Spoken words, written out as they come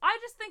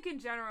think in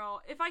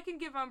general, if I can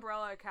give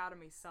Umbrella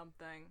Academy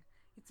something,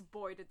 it's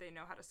boy did they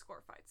know how to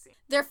score fight scenes.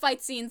 Their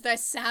fight scenes, the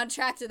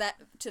soundtrack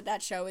to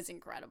that show is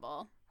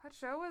incredible. That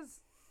show was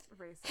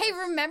racist. Hey,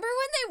 remember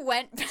when they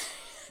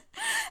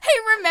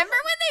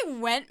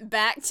went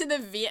back to the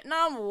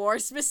Vietnam War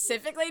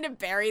specifically to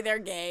bury their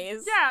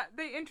gays? Yeah,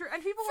 and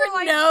people For were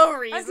like, no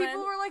reason. And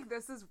people were like,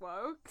 this is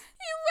woke.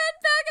 You went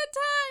back in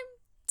time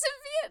to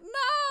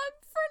Vietnam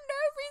for no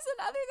reason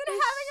other than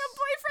having a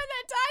boyfriend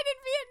that died in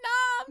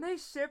Vietnam. They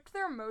shipped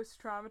their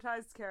most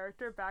traumatized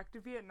character back to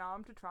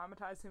Vietnam to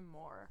traumatize him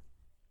more.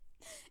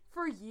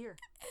 For a year.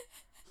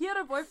 He had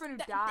a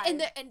boyfriend who died. And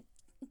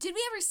did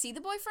we ever see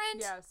the boyfriend?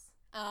 Yes.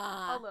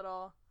 A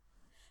little.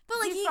 But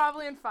like he's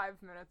probably in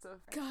 5 minutes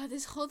of. God,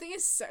 this whole thing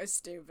is so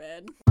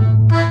stupid.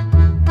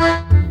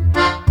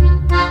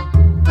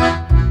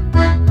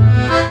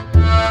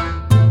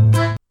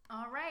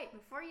 Alright,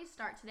 before you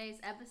start today's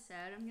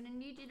episode, I'm gonna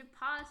need you to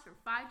pause for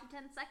 5 to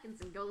 10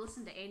 seconds and go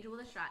listen to Angel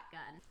with a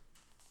Shotgun.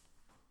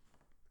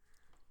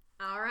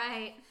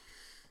 Alright.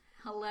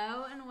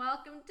 Hello and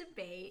welcome to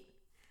Bait.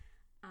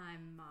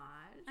 I'm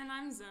Maud. And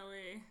I'm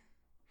Zoe.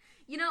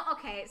 You know,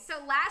 okay, so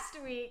last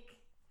week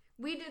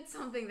we did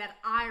something that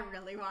I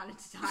really wanted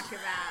to talk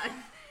about. And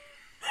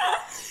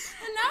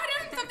now we're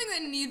doing something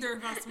that neither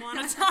of us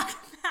want to talk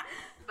about.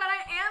 But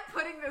I am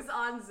putting this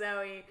on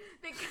Zoe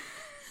because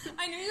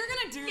I knew you were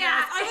gonna do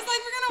Yeah. this. I was like,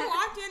 we're gonna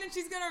walk in and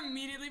she's gonna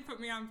immediately put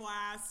me on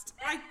blast.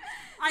 I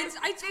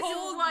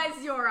told. this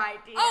was your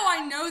idea. Oh,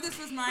 I know this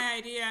was my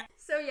idea.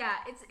 So yeah,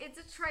 it's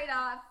a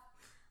trade-off.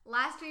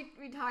 Last week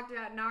we talked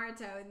about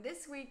Naruto, and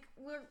this week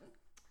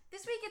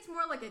it's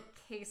more like a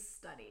case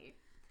study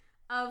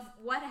of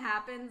what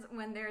happens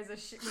when there's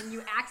when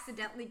you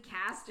accidentally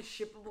cast a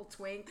shippable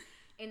twink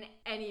in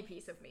any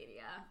piece of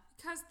media.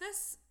 Because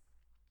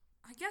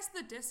I guess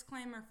the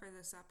disclaimer for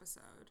this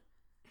episode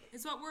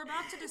is what we're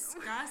about to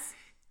discuss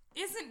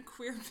isn't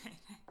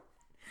queerbaiting.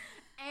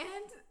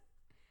 And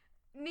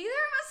neither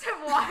of us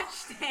have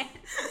watched it.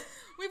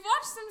 We've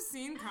watched some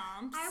scene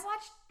comps. I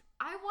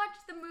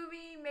watched the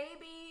movie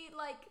maybe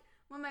like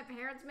when my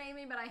parents made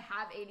me, but I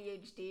have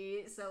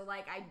ADHD, so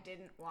like I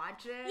didn't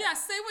watch it. Yeah,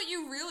 say what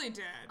you really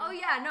did. Oh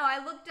yeah, no, I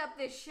looked up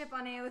this ship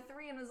on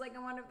AO3 and was like, I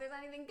wonder if there's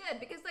anything good.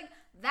 Because like,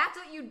 that's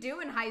what you do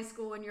in high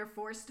school when you're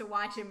forced to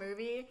watch a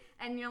movie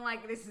and you're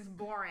like, this is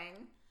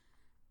boring.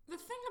 The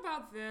thing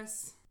about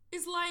this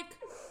is like,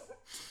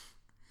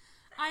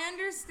 I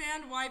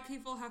understand why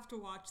people have to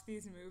watch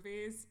these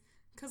movies.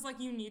 Because like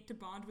you need to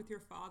bond with your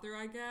father,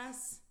 I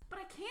guess. But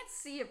I can't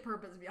see a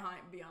purpose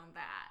beyond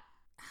that.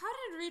 How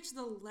did it reach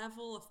the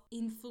level of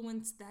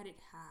influence that it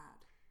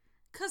had?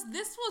 Because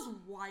this was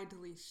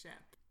widely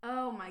shipped.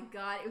 Oh my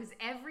god, it was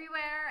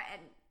everywhere,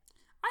 and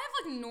I have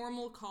like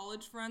normal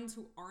college friends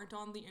who aren't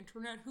on the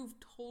internet who've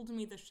told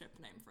me the ship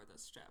name for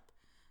this ship.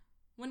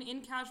 When in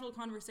casual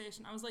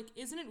conversation, I was like,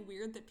 isn't it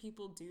weird that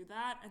people do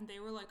that? And they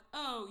were like,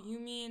 oh, you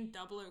mean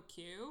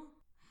OOQ?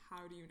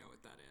 How do you know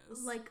what that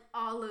is? Like,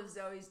 all of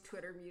Zoe's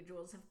Twitter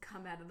mutuals have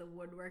come out of the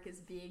woodwork as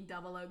being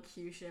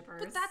OOQ shippers.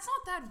 But that's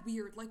not that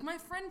weird. Like, my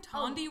friend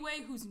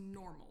Tondiway, who's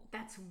normal.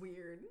 That's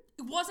weird.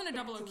 It wasn't a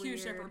That's OOQ weird.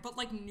 shipper, but,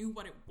 like, knew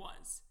what it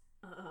was.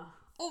 Oh,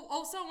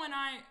 also, when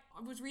I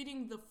was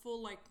reading the full,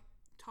 like,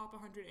 top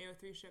 100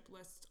 AO3 ship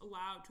list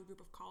aloud to a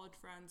group of college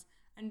friends,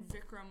 and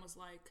Vikram was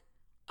like,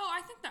 oh,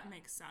 I think that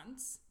makes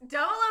sense.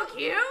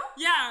 OOQ?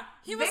 Yeah.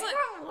 He was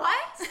Vikram,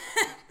 what?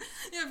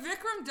 Yeah,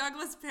 Vikram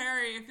Douglas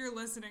Perry, if you're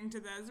listening to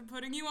this,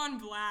 putting you on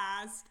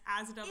blast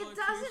as a OOQ It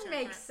doesn't shipper.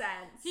 make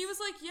sense. He was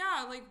like,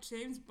 yeah, like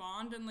James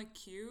Bond and like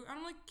Q.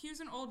 I'm like,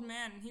 Q's an old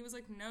man. And he was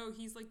like, no,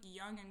 he's like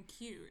young and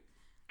cute.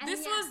 And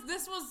This was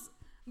pre-Zoe's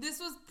This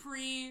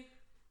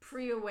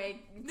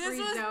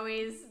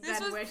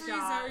Ben was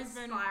Whishaw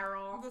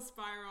pre-Zoe's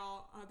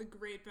spiral. The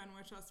great Ben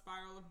Whishaw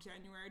spiral of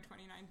January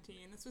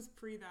 2019. This was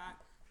pre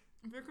that.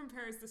 Vikram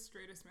Perry is the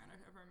straightest man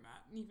I've ever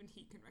met, and even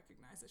he can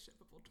recognize a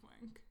shippable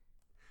twink.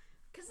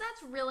 Because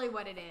that's really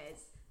what it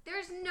is.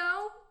 There's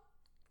no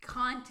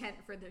content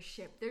for the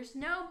ship. There's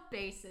no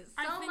basis.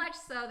 Much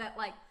so that,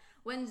 like,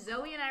 when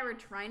Zoe and I were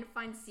trying to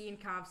find scene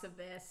comps of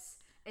this,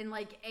 and,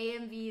 like,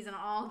 AMVs and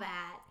all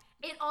that,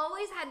 it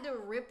always had to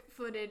rip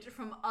footage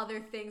from other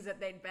things that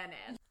they'd been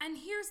in. And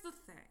here's the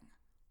thing.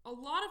 A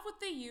lot of what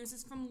they use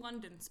is from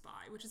London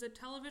Spy, which is a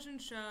television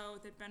show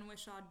that Ben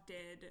Whishaw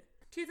did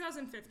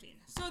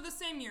 2015. So the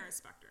same year as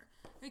Spectre.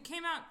 It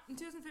came out in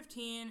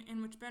 2015,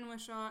 in which Ben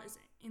Whishaw is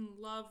in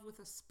love with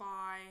a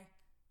spy,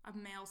 a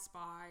male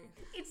spy.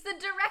 It's the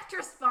direct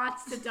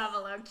response to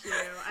OOQ,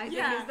 I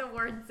think is the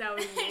word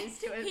Zoe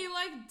used to it. He,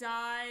 like,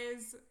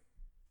 dies,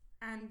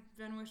 and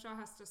Ben Whishaw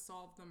has to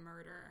solve the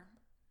murder.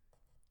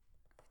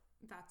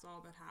 That's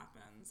all that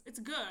happens. It's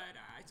good.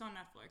 It's on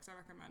Netflix. I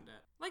recommend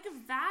it. Like,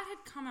 if that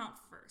had come out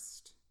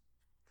first,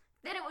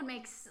 then it would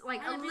make,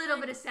 like, I a would be little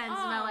like, bit of sense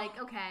oh. about, like,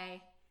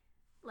 okay,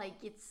 like,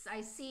 it's, I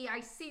see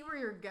where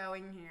you're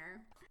going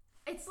here.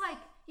 It's like,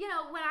 you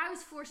know, when I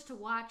was forced to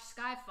watch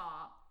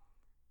Skyfall,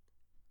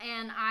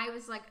 and I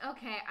was like,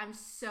 okay, I'm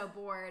so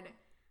bored.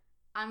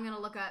 I'm gonna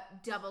look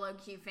up Double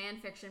OQ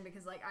fanfiction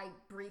because, like, I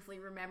briefly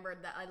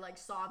remembered that I, like,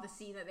 saw the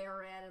scene that they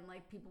were in and,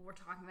 like, people were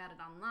talking about it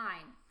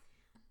online.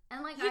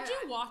 And, like, did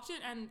you watch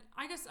it? And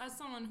I guess as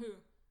someone who,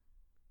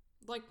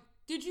 like,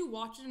 did you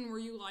watch it and were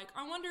you like,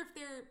 I wonder if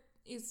there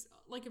is,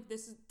 like, if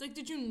this is, like,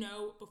 did you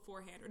know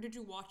beforehand? Or did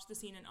you watch the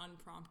scene and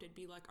unprompted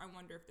be like, I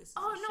wonder if this is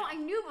Oh, no, I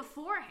knew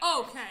beforehand.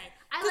 Okay.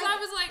 Because I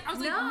was like,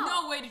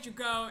 no way did you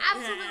go.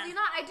 Absolutely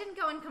not. I didn't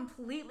go in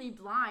completely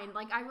blind.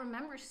 Like, I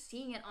remember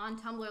seeing it on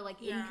Tumblr,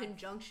 like, in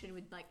conjunction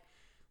with, like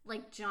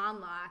John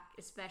Locke,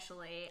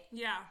 especially.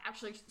 Yeah.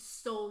 Actually,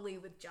 solely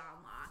with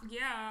John Locke.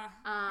 Yeah.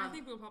 I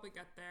think we'll probably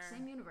get there.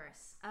 Same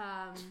universe.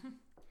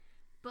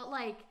 But,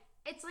 like,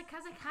 it's like,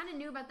 because I kind of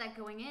knew about that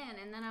going in,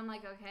 and then I'm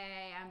like,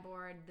 okay, I'm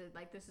bored,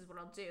 like, this is what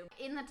I'll do.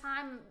 In the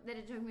time that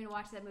it took me to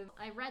watch that movie,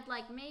 I read,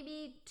 like,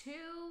 maybe 2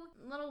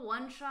 little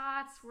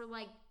one-shots where,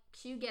 like,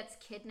 Q gets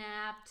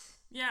kidnapped.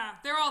 Yeah,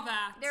 they're all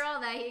that.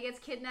 He gets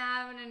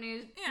kidnapped, and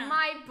he's,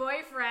 my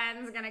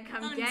boyfriend's gonna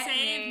come get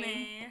save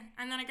me.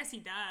 And then I guess he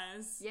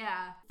does.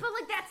 Yeah. But,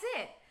 like, that's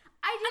it.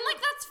 And, like,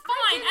 that's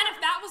fine. And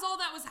if that was all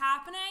that was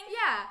happening.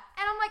 Yeah.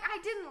 And I'm like, I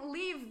didn't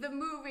leave the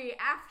movie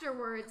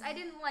afterwards. I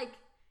didn't, like,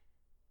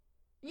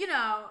 you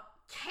know,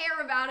 care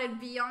about it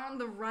beyond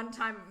the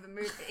runtime of the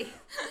movie.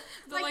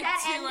 like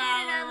that 2 ended, hour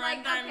and I'm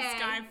like, runtime okay.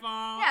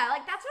 Skyfall. Yeah,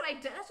 like that's what I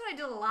did. That's what I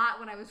did a lot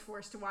when I was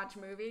forced to watch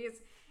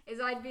movies.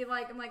 Is I'd be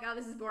like, I'm like, oh,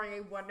 this is boring.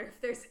 I wonder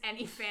if there's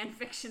any fan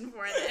fiction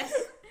for this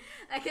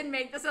that can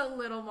make this a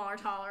little more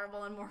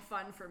tolerable and more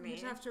fun for me.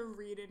 You'd have to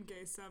read in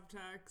gay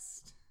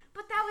subtext.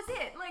 But that was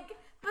it. Like,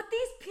 but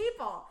these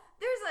people,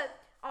 there's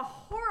a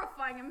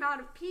horrifying amount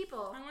of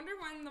people. I wonder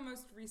when the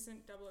most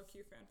recent Double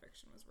OQ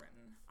fanfiction was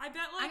written. I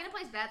bet, like, I'm gonna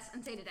place bets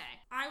and say today.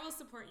 I will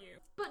support you.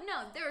 But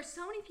no, there are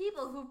so many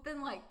people who've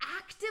been, like,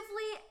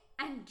 actively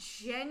and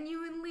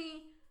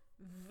genuinely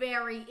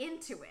very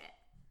into it.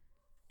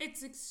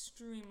 It's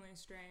extremely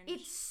strange.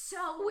 It's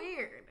so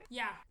weird.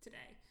 Yeah,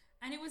 today.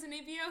 And it was an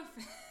ABO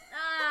fan.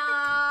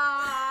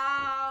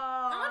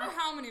 Oh. I wonder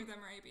how many of them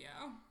are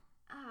ABO.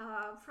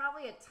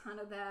 Probably a ton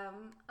of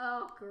them.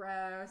 Oh,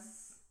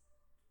 gross.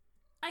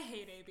 I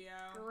hate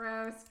ABO.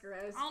 Gross.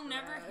 I'll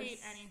never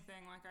hate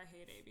anything like I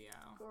hate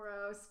ABO.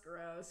 Gross.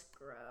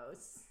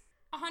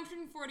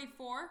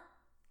 144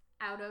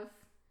 out of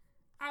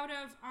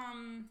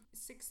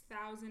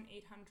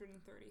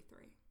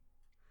 6,833.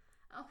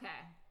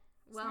 Okay.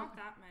 It's not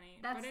that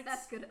many.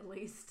 That's good at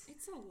least.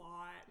 It's a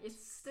lot.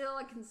 It's still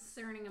a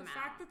concerning amount. The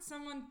fact that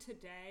someone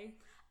today...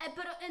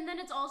 And then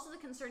it's also the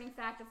concerning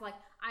fact of, like,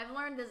 I've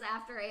learned this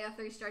after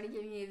AO3 started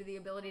giving you the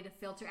ability to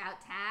filter out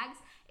tags.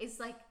 It's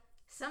like,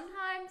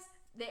 sometimes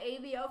the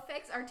ABO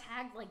fics are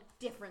tagged, like,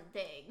 different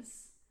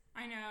things.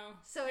 I know.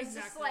 So it's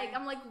just like,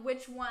 I'm like,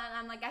 which one?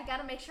 I'm like, I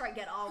gotta make sure I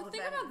get all of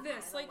them. Think about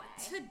this, like,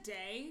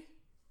 today,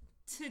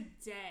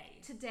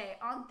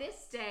 on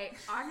this day,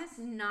 August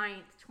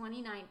 9th,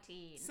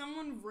 2019.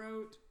 Someone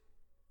wrote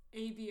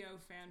ABO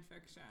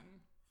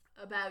fanfiction.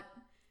 About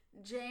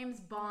James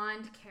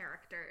Bond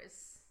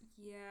characters.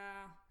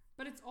 Yeah.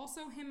 But it's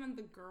also him and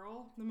the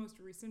girl, the most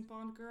recent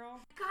Bond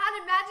girl. God,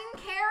 imagine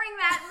caring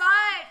that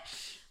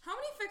much! How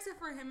many fics are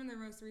for him and the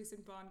most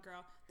recent Bond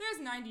girl? There's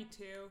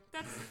 92.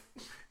 That's...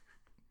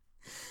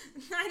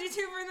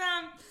 92 for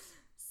them.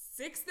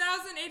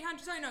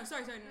 6,800... Sorry, no.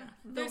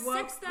 There's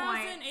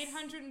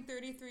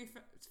 6,833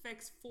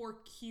 fics for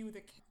Q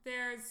the...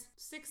 There's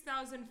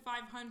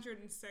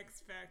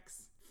 6,506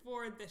 fics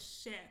for the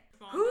ship.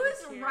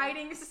 Who's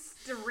writing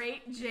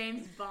straight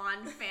James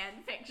Bond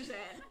fan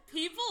fiction?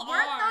 People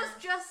Weren't those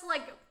just,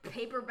 like,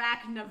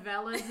 paperback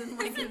novellas in,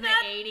 like, the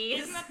 80s?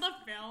 Isn't that the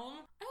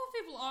film? I hope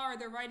people are.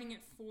 They're writing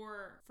it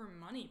for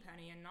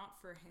Moneypenny and not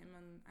for him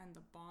and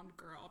the Bond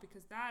girl,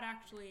 because that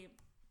actually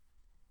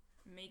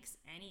makes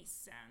any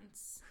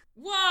sense.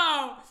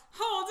 Whoa!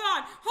 Hold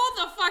on! Hold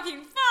the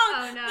fucking phone!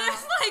 Oh, no.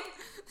 There's like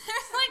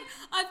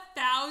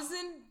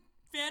 1,000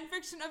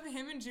 fanfiction of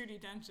him and Judi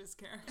Dench's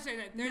character.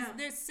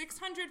 There's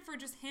 600 for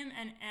just him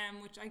and M,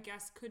 which I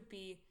guess could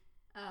be.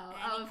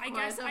 I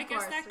guess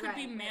that could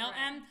be male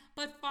M,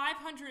 but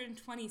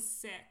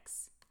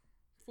 526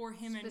 for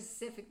him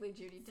specifically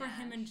Judi Dench. For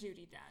him and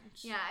Judi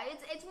Dench. Yeah,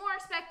 it's more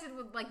expected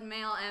with, like,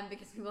 male M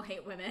because people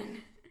hate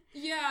women.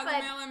 Yeah, but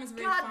the male M is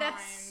very God, fine.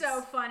 that's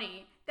so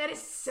funny. That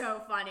is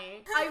so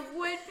funny. I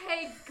would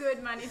pay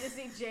good money to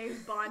see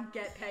James Bond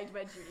get pegged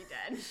by Judi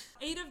Dench.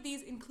 8 of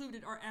these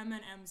included are M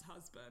and M's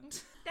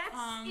husband. That's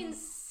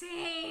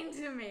insane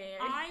to me.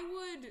 I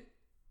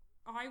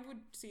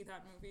would see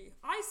that movie.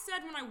 I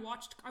said when I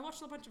watched a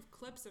bunch of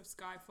clips of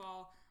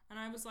Skyfall, and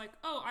I was like,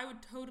 oh, I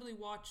would totally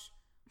watch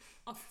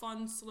a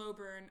fun slow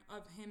burn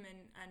of him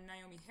and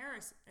Naomi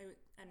Harris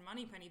and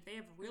Moneypenny. They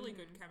have really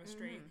good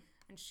chemistry,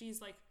 and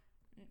she's like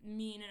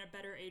mean and a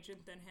better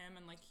agent than him,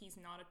 and like he's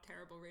not a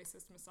terrible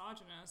racist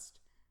misogynist.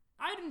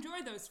 I'd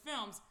enjoy those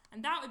films,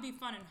 and that would be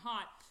fun and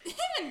hot. Him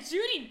and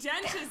Judi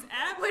Dench's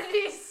F would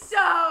be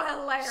so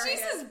hilarious. She's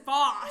his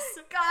boss.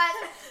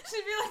 God.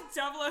 She'd be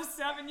like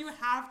 007, you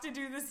have to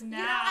do this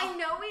now. You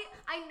know,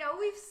 I know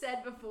we've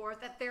said before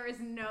that there is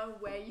no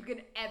way you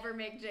could ever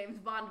make James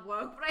Bond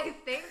woke, but I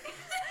think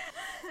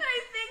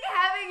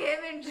having him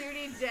and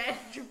Judi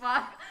Dench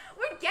fuck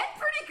would get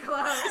pretty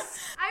close.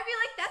 I'd be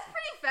like, that's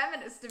pretty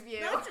feminist of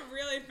you. That's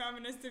really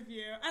feminist of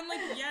you. And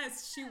like,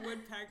 yes, she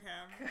would peg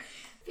him.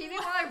 Phoebe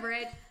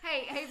Waller-Bridge.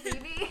 Hey,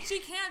 Phoebe. She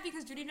can't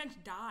because Judi Dench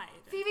died.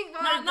 Phoebe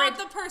Waller-Bridge. Not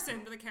the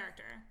person, but the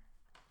character.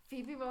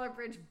 Phoebe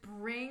Waller-Bridge,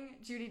 bring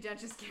Judi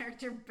Dench's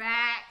character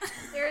back.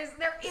 There is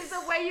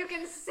a way you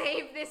can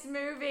save this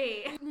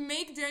movie.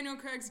 Make Daniel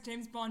Craig's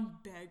James Bond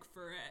beg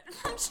for it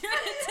from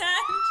Judi Dench.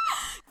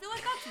 I feel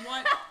like that's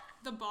what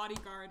The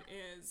Bodyguard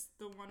is,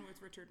 the one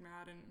with Richard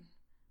Madden.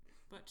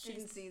 But she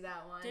didn't see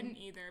that one. Didn't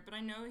either, but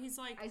I know he's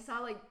like... I saw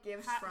like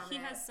gifs from it. He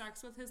has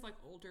sex with his like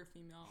older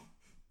female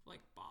like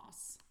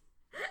boss.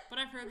 But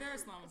I've heard they're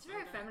Islamophobic. It's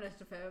very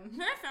feminist of him.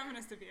 Very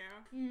feminist of you.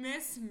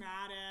 Miss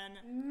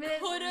Madden. Miss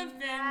Could have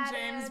been Madden.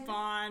 James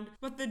Bond,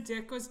 but the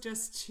dick was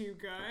just too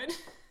good.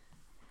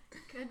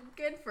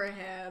 Good for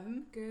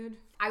him. Good.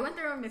 I went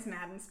through a Miss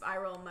Madden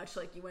spiral, much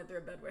like you went through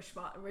a Ben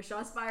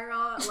Whishaw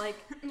spiral. Like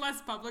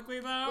less publicly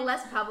though.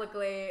 Less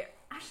publicly.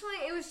 Actually,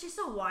 it was just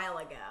a while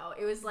ago.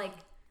 It was like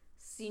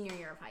senior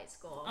year of high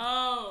school.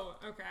 Oh,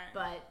 okay.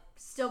 But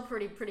still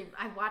pretty.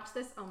 I watched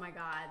this. Oh my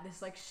god,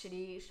 this like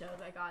shitty show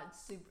that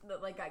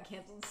got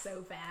canceled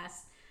so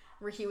fast.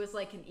 Where he was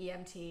like an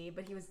EMT,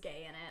 but he was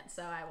gay in it,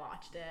 so I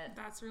watched it.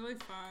 That's really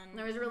fun.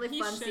 There was a really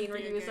fun scene where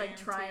he was like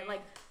trying,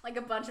 like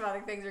a bunch of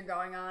other things are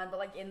going on, but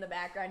like in the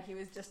background he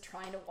was just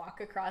trying to walk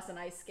across an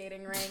ice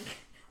skating rink.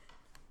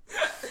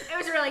 It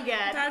was really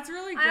good. That's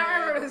really good. I don't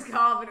remember what it was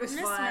called, but it was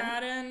Miss fun.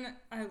 Madden,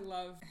 I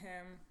love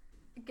him.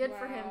 Good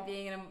for him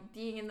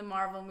being in the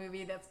Marvel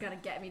movie that's gonna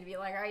get me to be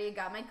like, all right, you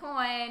got my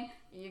coin.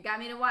 You got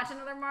me to watch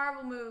another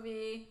Marvel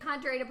movie.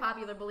 Contrary to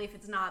popular belief,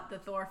 it's not the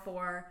Thor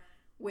 4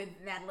 with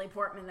Natalie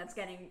Portman that's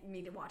getting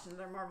me to watch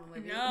another Marvel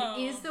movie. No.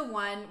 It is the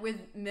one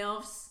with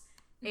MILFs,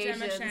 Asians,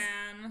 Gemma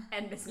Chan.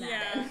 and Miss Madden.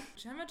 Yeah.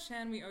 Gemma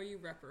Chan, we owe you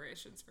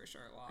reparations for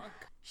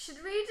Sherlock.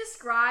 Should we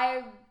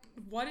describe...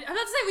 I'm about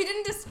to say we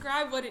didn't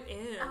describe what it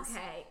is.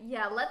 Okay,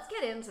 yeah, let's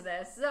get into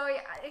this. Zoe,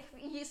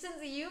 since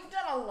you've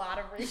done a lot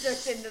of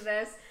research into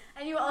this,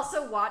 and you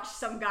also watched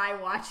some guy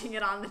watching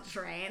it on the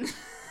train.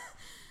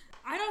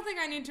 I don't think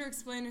I need to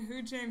explain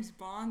who James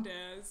Bond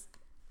is.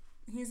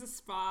 He's a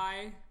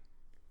spy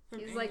from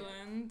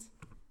England.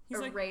 He's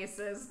a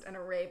racist and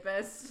a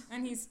rapist.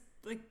 And he's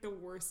like the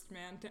worst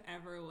man to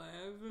ever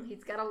live.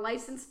 He's got a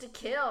license to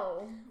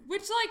kill.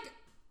 Which, like,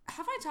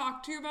 have I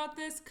talked to you about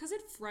this? Because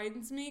it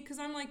frightens me. Because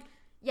I'm like,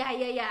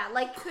 yeah.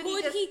 Like, could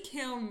he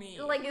kill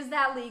me? Like, is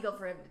that legal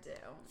for him to do?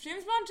 If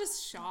James Bond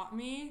just shot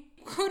me,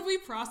 could we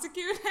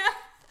prosecute him?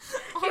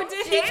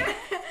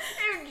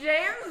 If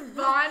James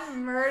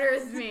Bond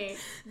murders me,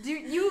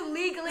 you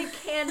legally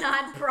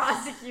cannot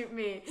prosecute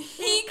me.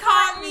 He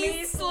caught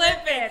me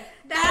slipping.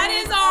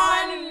 That is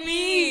on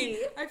me.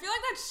 I feel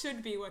like that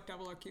should be what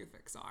double OQ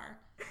fics are.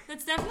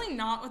 That's definitely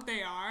not what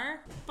they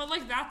are, but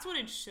like that's what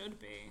it should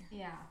be.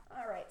 Yeah.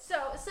 All right.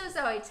 So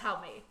Zoe, tell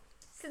me,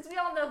 since we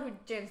all know who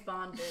James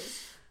Bond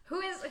is,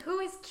 who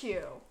is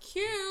Q?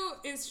 Q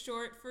is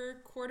short for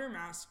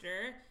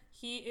Quartermaster.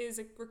 He is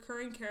a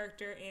recurring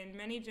character in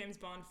many James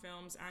Bond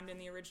films and in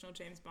the original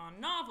James Bond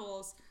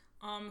novels,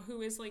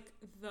 who is like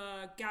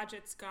the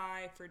gadgets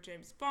guy for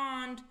James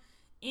Bond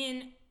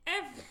in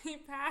every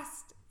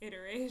past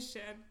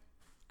iteration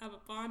of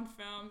a Bond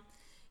film.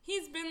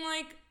 He's been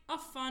like a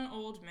fun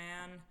old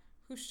man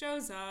who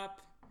shows up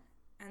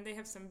and they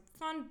have some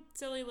fun,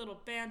 silly little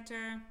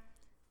banter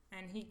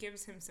and he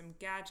gives him some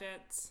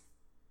gadgets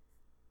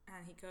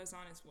and he goes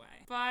on his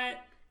way.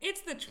 But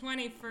it's the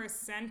 21st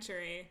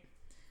century.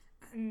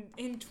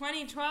 In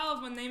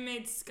 2012, when they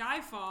made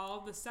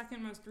Skyfall, the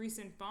second most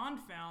recent Bond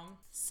film,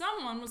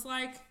 someone was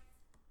like,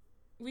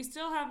 we've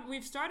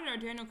started our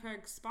Daniel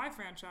Craig spy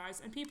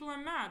franchise, and people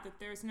are mad that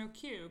there's no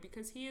Q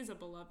because he is a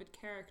beloved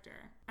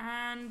character.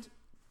 And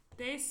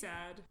they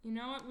said, you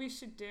know what we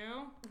should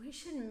do? We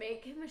should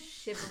make him a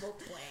shippable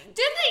twink.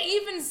 Did they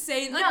even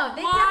say that? No,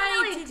 they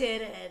definitely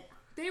did it.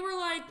 They were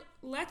like,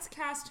 let's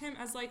cast him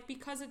as like,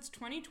 because it's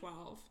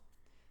 2012,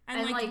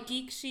 and like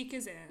Geek Chic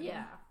is in.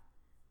 Yeah.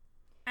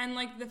 And,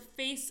 like, the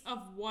face of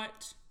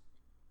what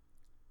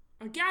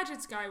a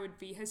gadgets guy would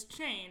be has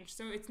changed.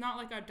 So it's not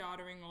like a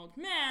doddering old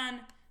man.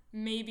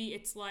 Maybe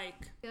it's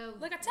like a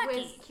techie.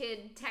 Whiz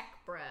kid tech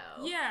bro.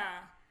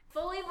 Yeah.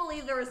 Fully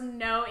believe there was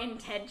no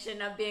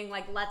intention of being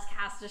like, let's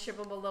cast a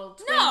shippable little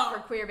twink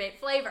for queerbait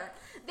flavor.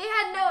 They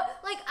had no,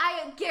 like,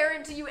 I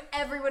guarantee you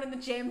everyone in the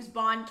James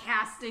Bond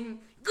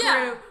casting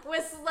crew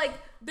was like,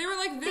 they were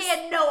like this. They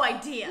had no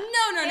idea.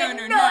 No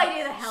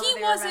idea the hell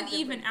he wasn't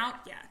even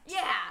out yet.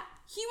 Yeah.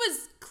 He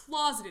was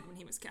closeted when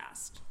he was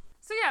cast.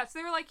 So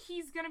they were like,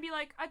 he's gonna be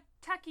like a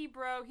techie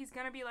bro, he's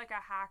gonna be like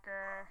a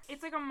hacker.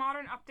 It's like a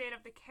modern update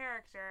of the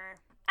character.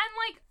 And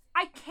like,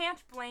 I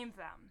can't blame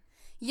them.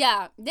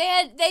 Yeah,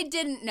 they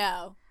didn't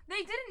know.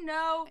 They didn't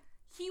know.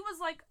 He was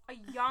like a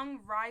young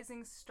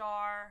rising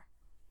star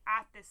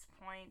at this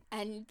point.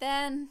 And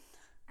then...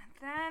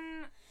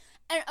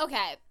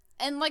 okay,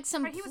 and like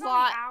some but he was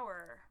plot... only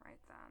hour right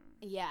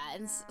then. Yeah,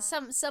 and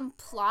some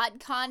plot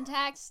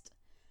context.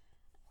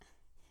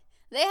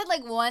 They had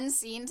like one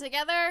scene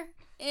together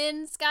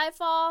in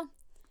Skyfall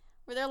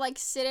where they're like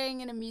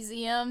sitting in a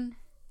museum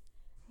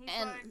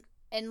and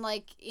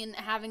in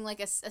having like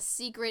a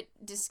secret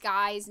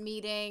disguise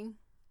meeting.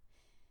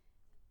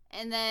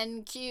 And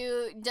then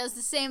Q does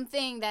the same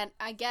thing that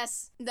I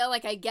guess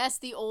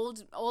the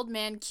old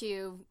man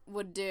Q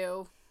would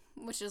do,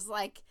 which is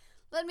like,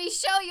 let me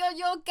show you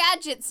your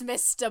gadgets,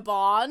 Mr.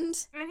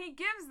 Bond. And he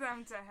gives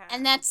them to him.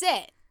 And that's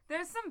it.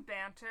 There's some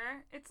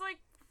banter. It's like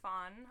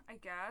fun, I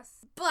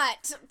guess.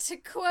 But to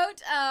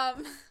quote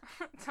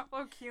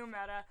Double Q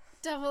meta.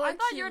 I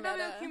thought your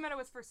WQ meta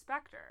was for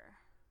Spectre.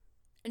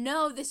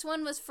 No, this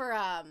one was for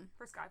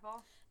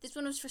Skyfall? This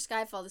one was for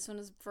Skyfall. This one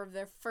was for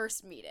their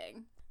first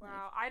meeting.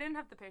 Wow, I didn't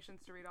have the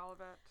patience to read all of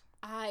it.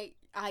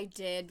 I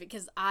did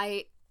because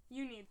You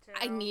need to.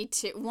 I need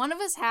to. One of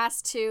us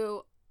has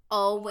to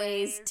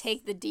always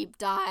take the deep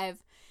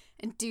dive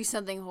and do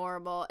something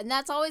horrible, and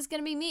that's always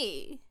gonna be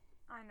me.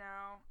 I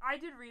know. I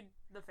did read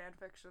the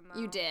fanfiction though.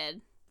 You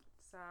did.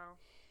 So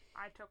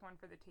I took one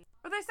for the team.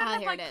 But they said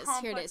that like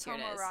complex here it is.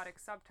 homoerotic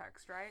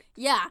subtext, right?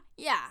 Yeah.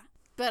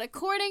 But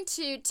according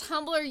to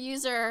Tumblr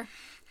user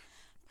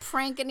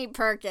Prankany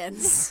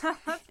Perkins.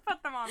 Let's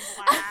put them on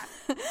blast.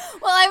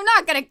 Well, I'm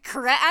not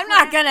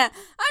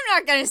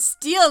gonna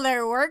steal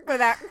their work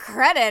without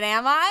credit,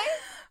 am I?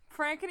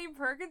 Prankany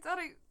Perkins?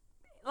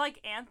 Like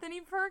Anthony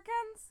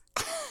Perkins?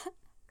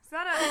 Is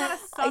that a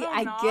subtle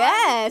I nod?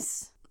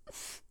 guess.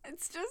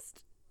 It's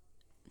just...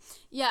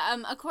 Yeah,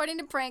 according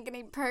to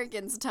Prankany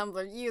Perkins,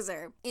 Tumblr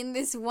user, in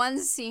this one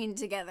scene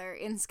together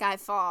in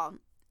Skyfall,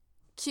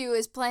 Q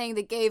is playing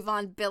the gay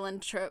Von villain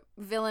trope,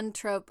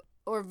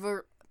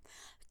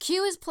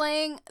 Q is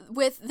playing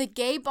with the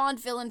gay Bond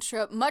villain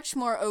trope much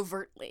more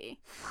overtly.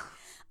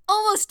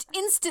 Almost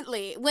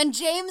instantly, when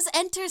James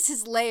enters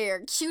his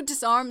lair, Q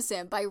disarms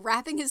him by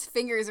wrapping his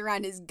fingers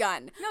around his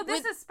gun. No,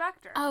 this is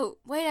Spectre. Oh,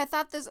 wait, I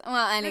thought this...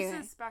 Well, anyway.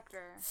 This is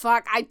Spectre.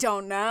 Fuck, I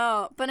don't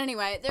know. But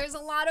anyway, there's a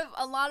lot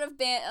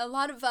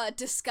of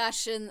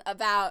discussion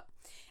about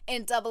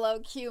in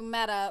OOQ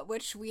meta,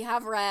 which we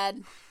have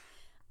read,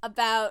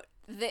 about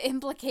the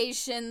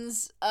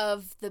implications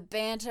of the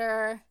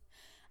banter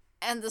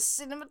and the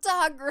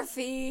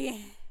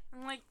cinematography.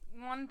 And like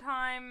one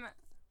time,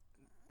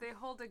 they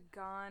hold a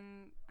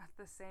gun at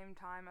the same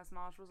time as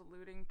Maj was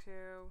alluding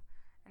to,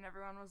 and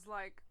everyone was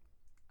like,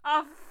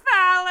 a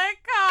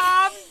phallic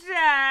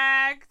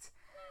object!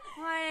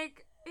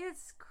 Like,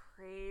 it's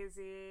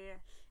crazy.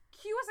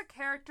 Q as a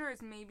character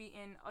is maybe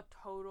in a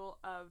total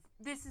of,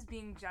 this is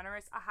being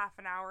generous, a half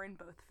an hour in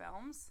both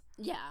films.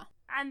 Yeah.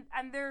 And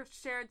their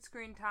shared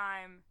screen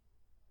time,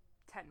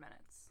 10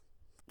 minutes.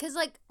 Because,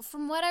 like,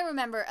 from what I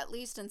remember, at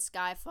least in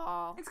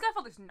Skyfall... In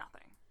Skyfall, there's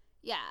nothing.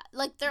 Yeah,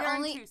 like, they're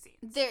only... in 2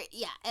 scenes.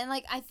 And,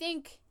 like, I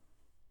think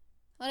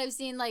what I've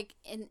seen, like,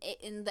 in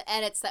the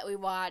edits that we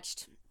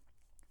watched,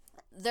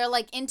 their,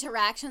 like,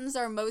 interactions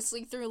are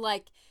mostly through,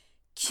 like,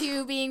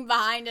 Q being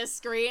behind a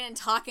screen and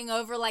talking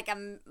over, like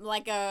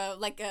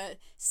a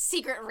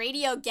secret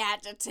radio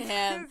gadget to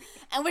him,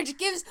 and which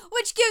gives,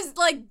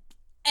 like,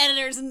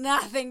 editors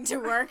nothing to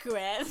work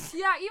with.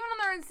 Yeah, even when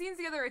they're in scenes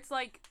together, it's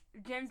like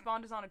James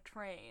Bond is on a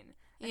train.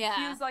 And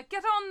Q's like,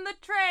 get on the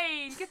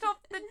train! Get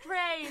off the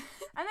train!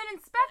 And then in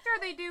Spectre,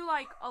 they do,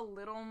 like, a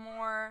little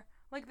more.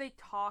 Like, they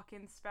talk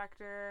in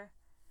Spectre.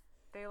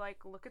 They,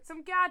 like, look at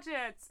some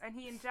gadgets, and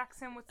he injects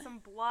him with some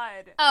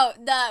blood. Oh,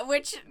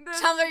 Tumblr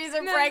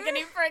user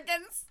Prankany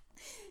Perkins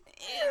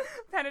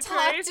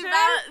talked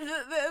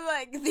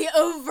about the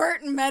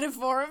overt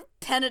metaphor of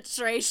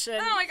penetration.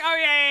 And I'm like, oh,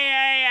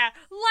 yeah.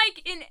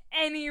 Like, in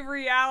any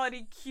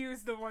reality,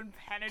 Q's the one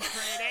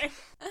penetrating.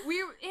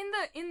 We were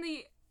in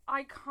the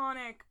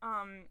iconic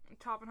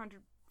top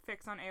 100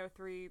 fics on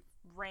AO3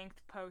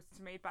 ranked posts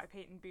made by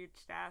Peyton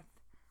Beachdeath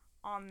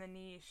on the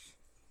niche.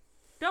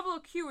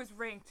 OOQ is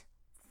ranked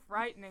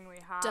frighteningly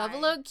high.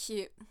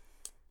 OOQ.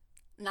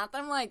 Not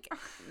that I'm, like,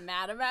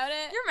 mad about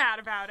it. You're mad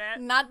about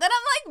it. Not that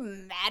I'm,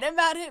 like, mad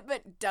about it,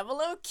 but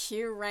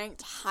OOQ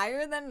ranked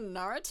higher than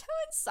Naruto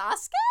and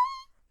Sasuke?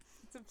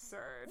 It's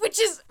absurd. Which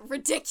is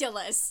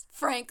ridiculous,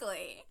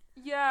 frankly.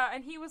 Yeah,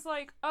 and he was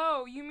like,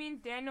 oh, you mean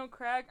Daniel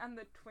Craig and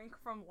the twink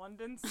from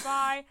London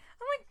Spy? I'm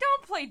like,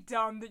 don't play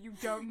dumb that you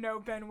don't know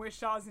Ben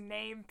Wishaw's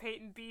name,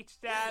 Peyton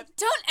Beachdeath.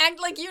 Don't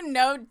act like you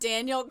know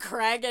Daniel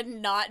Craig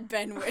and not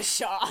Ben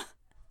Wishaw.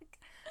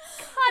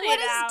 What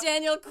has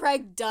Daniel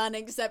Craig done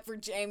except for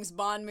James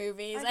Bond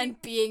movies and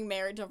being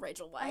married to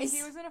Rachel Weisz?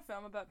 He was in a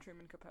film about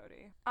Truman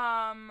Capote.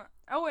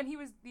 And he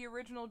was the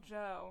original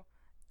Joe.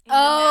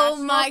 Oh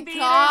my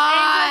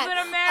god!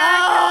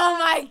 Oh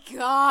my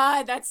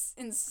god! That's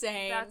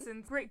insane. That's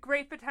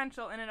great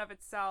potential in and of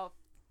itself.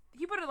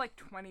 He put it like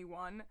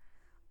 21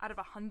 out of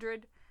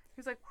 100. He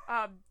was like,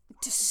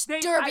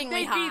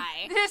 disturbingly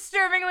high.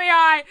 Disturbingly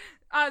high.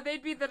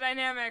 They'd be the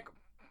dynamic.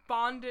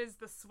 Bond is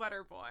the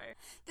sweater boy.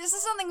 This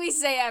is something we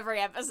say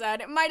every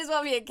episode. It might as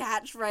well be a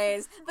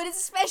catchphrase, but it's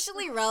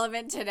especially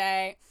relevant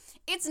today.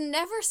 It's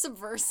never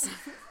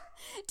subversive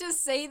to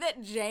say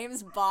that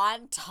James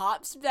Bond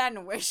tops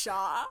Ben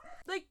Whishaw.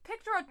 Like,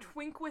 picture a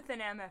twink with an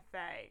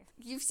MFA.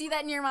 You see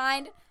that in your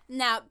mind?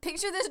 Now,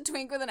 picture this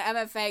twink with an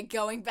MFA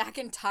going back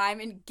in time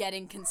and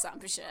getting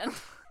consumption.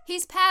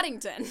 He's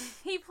Paddington.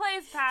 He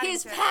plays Paddington.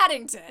 He's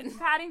Paddington.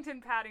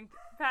 Paddington.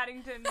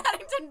 Paddington.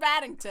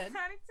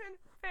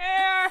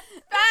 Bear.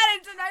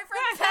 Paddington, my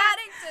friend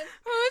Paddington.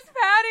 Who's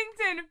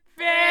Paddington?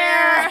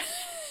 Bear.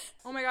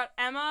 Oh my god,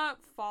 Emma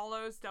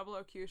follows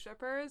OOQ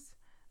shippers,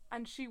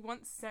 and she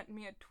once sent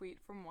me a tweet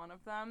from one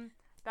of them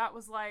that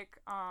was like,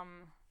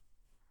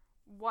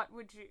 what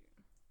would you,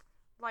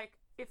 like,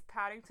 if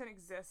Paddington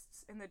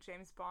exists in the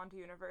James Bond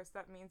universe,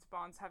 that means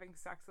Bond's having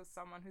sex with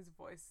someone whose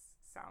voice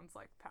sounds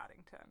like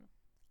Paddington.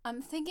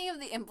 I'm thinking of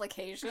the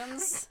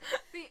implications.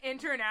 The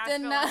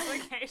international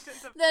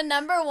implications of the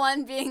number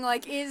one being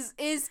like,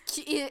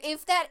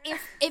 if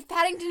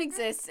Paddington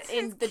exists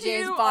in the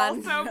James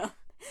Bond,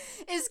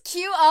 is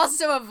Q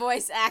also a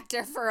voice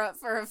actor for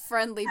a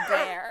friendly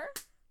bear?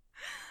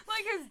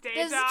 Like his day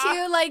Does job.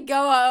 Q like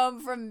go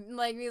home from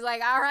like he's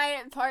like, all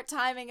right, part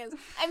timing is.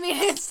 I mean,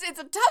 it's a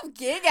tough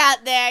gig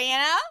out there, you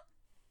know.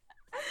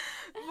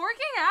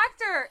 Working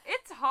actor,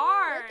 it's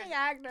hard. Working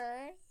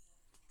actor.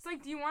 It's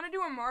like, do you want to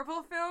do a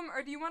Marvel film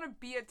or do you want to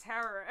be a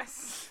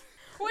terrorist?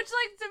 Which,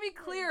 like, to be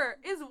clear,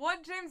 is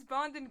what James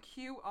Bond and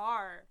Q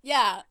are.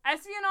 Yeah.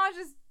 Espionage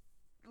is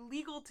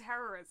legal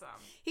terrorism.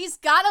 He's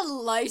got a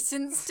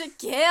license to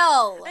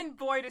kill. And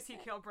boy, does he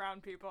kill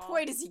brown people.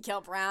 Boy, does he kill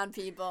brown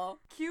people.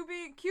 Q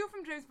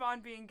from James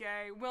Bond being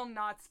gay will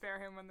not spare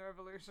him when the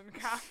revolution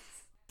comes.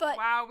 But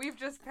wow, we've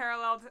just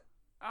paralleled.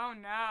 Oh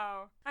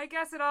no. I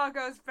guess it all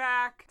goes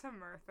back to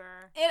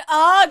Merthyr. It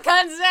all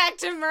comes back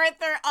to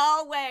Merthyr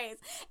always.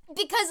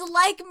 Because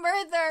like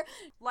Merthyr...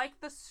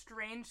 Like the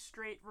strange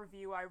straight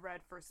review I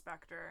read for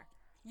Spectre,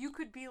 you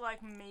could be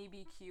like,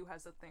 maybe Q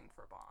has a thing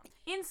for Bond.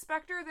 In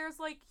Spectre, there's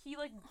like, he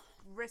like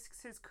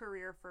risks his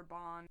career for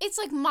Bond. It's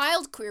like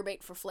mild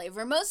queerbait for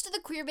flavor. Most of the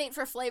queerbait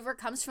for flavor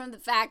comes from the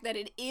fact that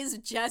it is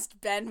just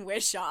Ben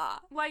Whishaw.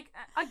 Like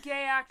a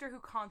gay actor who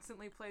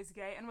constantly plays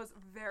gay and was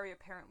very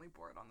apparently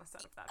bored on the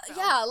set of that film.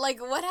 Yeah,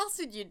 like what else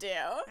would you do?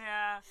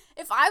 Yeah.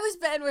 If I was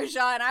Ben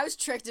Whishaw and I was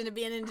tricked into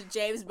being into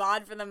James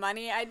Bond for the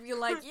money, I'd be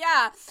like,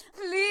 yeah.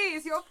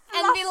 Please, you're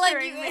and be like,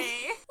 flustering me.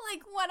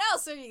 Like, what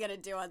else are you gonna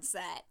do on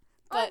set?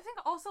 But I think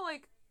also,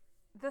 like,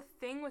 the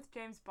thing with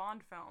James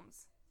Bond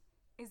films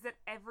is that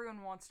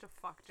everyone wants to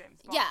fuck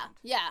James Bond.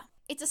 Yeah.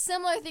 It's a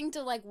similar thing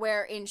to, like,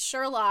 where in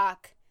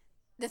Sherlock,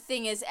 the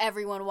thing is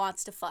everyone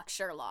wants to fuck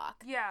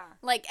Sherlock. Yeah.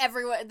 Like,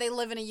 they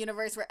live in a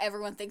universe where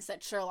everyone thinks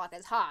that Sherlock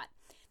is hot.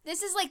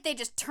 This is like they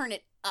just turn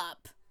it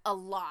up a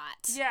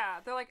lot.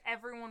 Yeah, they're like,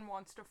 everyone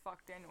wants to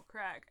fuck Daniel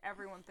Craig.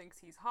 Everyone thinks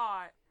he's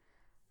hot.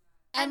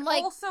 And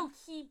like, also,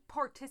 he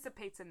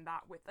participates in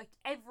that with, like,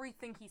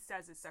 everything he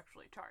says is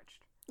sexually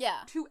charged.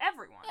 Yeah. To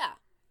everyone. Yeah.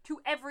 To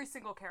every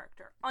single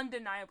character.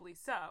 Undeniably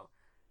so.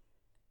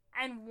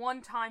 And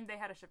one time they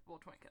had a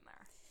shippable twink in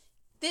there.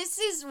 This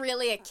is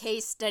really a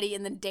case study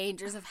in the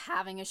dangers of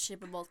having a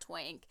shippable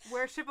twink.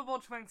 Where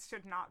shippable twinks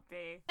should not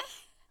be.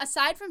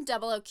 Aside from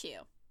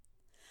OOQ,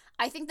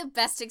 I think the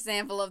best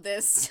example of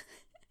this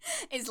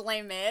is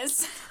Les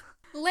Mis.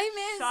 Les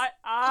Mis. Shut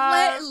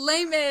up.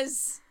 Les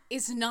Mis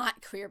is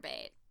not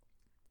queerbait.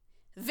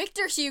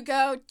 Victor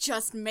Hugo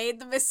just made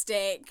the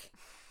mistake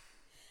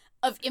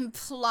of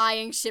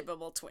implying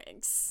shippable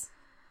twinks.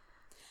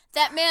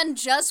 That man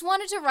just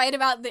wanted to write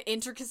about the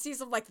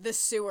intricacies of, like, the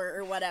sewer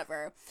or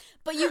whatever.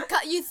 But you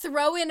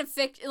throw in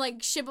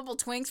shippable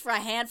twinks for a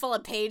handful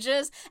of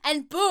pages,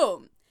 and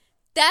boom!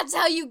 That's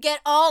how you get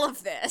all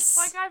of this.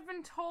 Like, I've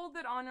been told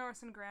that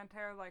Honors and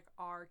Grantaire, like,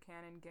 are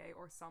canon gay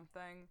or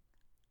something.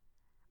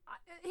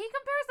 He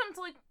compares them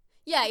to, like...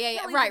 Yeah.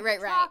 Right.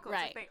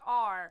 Like, they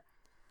are.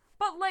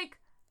 But, like,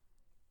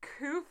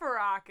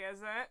 Kufarak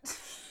isn't.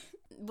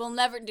 We'll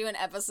never do an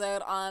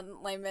episode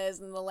on Les Mis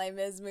and the Les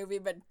Mis movie,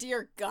 but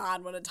dear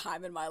God, what a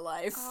time in my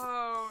life.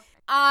 Oh.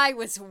 I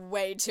was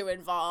way too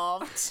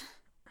involved.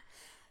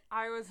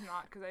 I was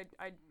not, because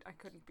I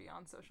couldn't be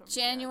on social media.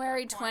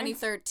 January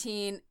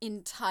 2013,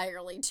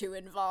 entirely too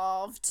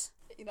involved.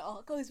 It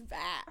all goes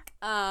back.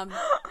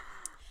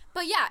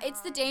 But yeah,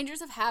 it's the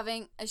dangers of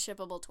having a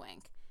shippable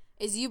twink.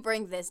 Is you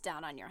bring this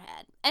down on your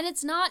head. And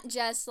it's not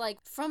just, like,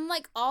 from,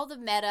 like, all the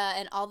meta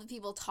and all the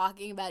people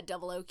talking about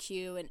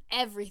OOQ and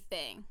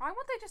everything. Why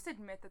won't they just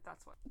admit that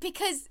that's what?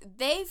 Because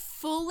they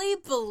fully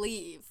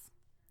believe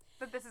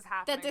that this is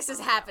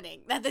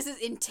happening. That this is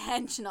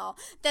intentional.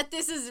 That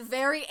this is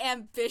very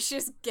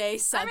ambitious gay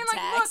subtext. I mean,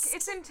 like, look,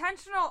 it's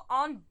intentional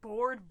on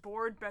board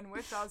Ben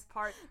Wishaw's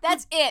part.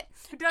 That's it.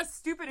 Who does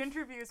stupid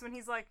interviews when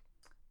he's like,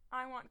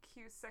 I want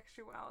Q's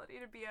sexuality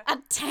to be a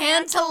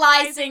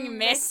tantalizing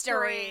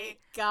mystery.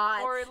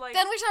 God. Or like,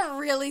 Ben Whishaw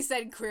really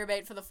said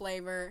queerbait for the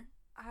flavor.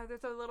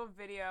 there's a little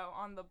video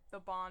on the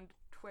Bond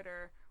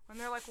Twitter when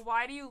they're like,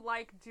 why do you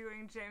like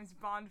doing James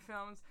Bond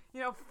films,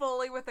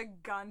 fully with a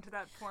gun to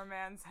that poor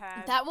man's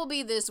head? That will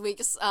be this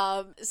week's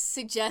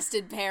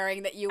suggested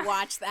pairing that you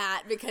watch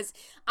that, because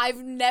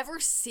I've never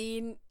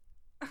seen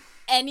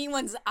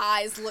anyone's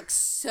eyes look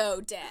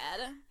so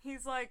dead.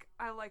 He's like,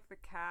 I like the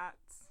cats.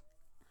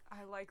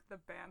 I like the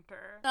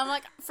banter. And I'm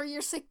like, for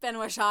your sake, Ben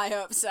Wish, I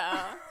hope so.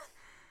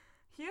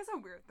 He has a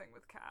weird thing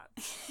with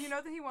cats. You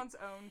know that he once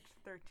owned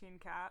 13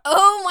 cats?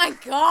 Oh my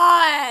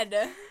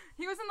god!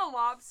 He was in The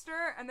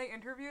Lobster, and they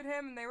interviewed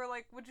him, and they were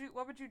like,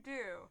 what would you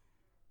do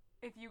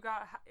if you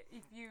got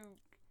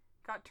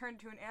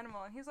turned into an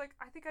animal? And he's like,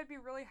 I think I'd be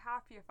really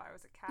happy if I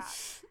was a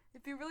cat.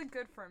 It'd be really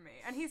good for me.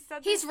 And he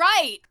said he's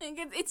right!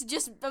 It's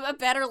just a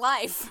better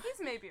life.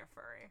 He's maybe a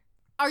furry.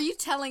 Are you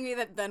telling me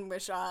that Ben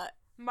Whishaw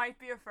might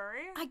be a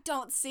furry? I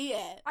don't see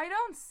it. I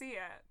don't see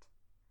it.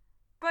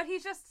 But he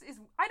just is,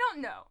 I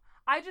don't know.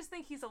 I just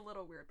think he's a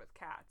little weird with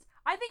cats.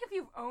 I think if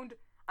you've owned,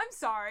 I'm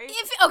sorry.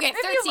 If 13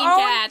 you've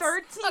cats.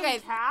 Owned 13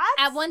 cats?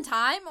 At one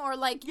time, or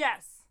like...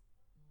 Yes.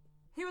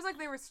 He was like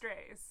they were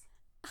strays.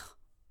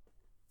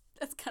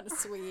 That's kind of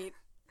sweet.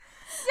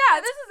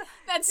 Yeah,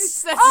 that's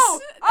is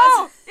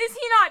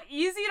he not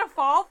easy to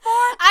fall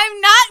for? I'm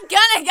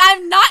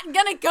not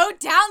gonna go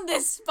down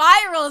this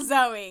spiral,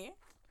 Zoe.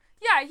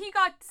 Yeah, he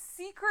got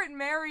secret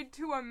married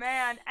to a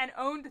man and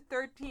owned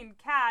 13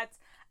 cats,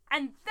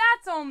 and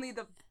that's only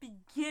the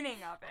beginning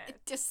of it. I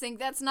just think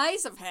that's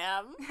nice of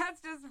him.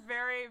 That's just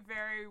very,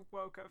 very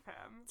woke of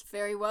him. It's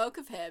very woke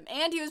of him.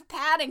 And he was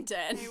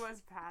Paddington. He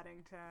was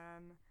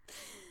Paddington.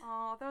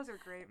 Oh, those are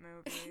great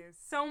movies.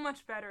 So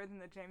much better than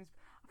the James...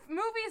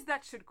 Movies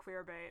that should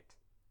queerbait.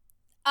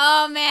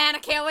 Oh man, I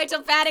can't wait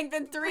till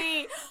Paddington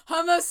 3.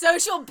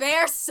 Homosocial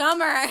Bear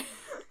Summer.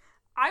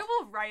 I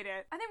will write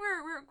it. I think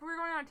we're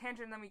going on a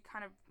tangent and then we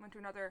kind of went to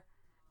another.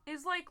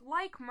 Is like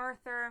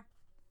Merthyr.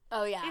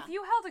 Oh yeah. If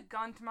you held a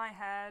gun to my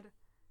head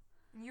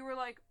and you were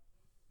like,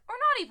 or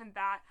not even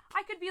that,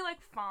 I could be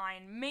like,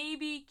 fine,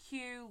 maybe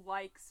Q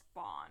likes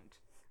Bond.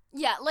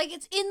 Yeah, like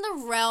it's in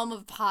the realm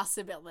of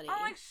possibility.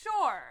 I'm like,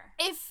 sure.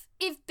 If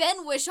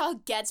Ben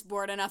Whishaw gets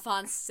bored enough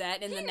on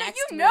set in the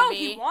next movie,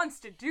 he wants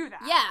to do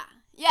that.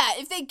 Yeah.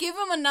 If they give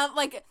him enough,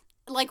 like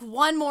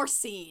one more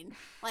scene,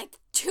 like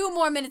 2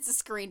 more minutes of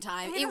screen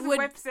time, he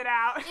whips it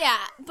out. Yeah,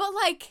 but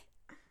like,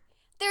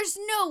 there's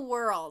no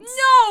world.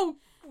 No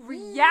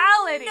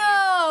reality.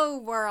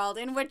 No world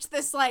in which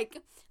this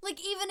like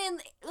even in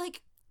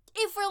like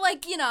if we're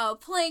like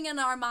playing in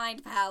our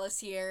mind palace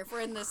here, if we're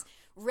in this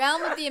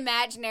realm of the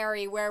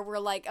imaginary where we're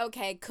like,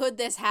 okay, could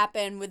this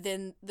happen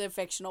within the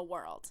fictional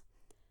world?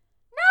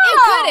 No!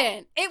 It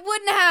couldn't. It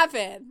wouldn't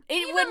happen.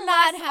 It would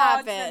not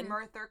happen.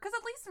 Merthyr, because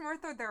at least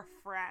Merthyr, they're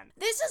friends.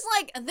 This is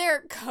like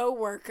their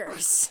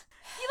co-workers.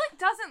 He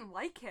doesn't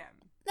like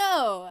him.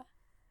 No.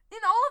 In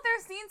all of their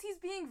scenes, he's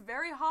being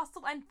very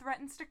hostile and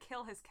threatens to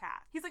kill his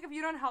cat. He's like, if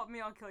you don't help me,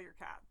 I'll kill your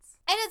cats.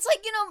 And it's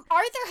like,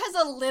 Arthur has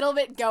a little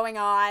bit going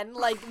on,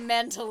 like,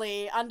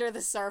 mentally, under the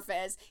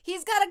surface.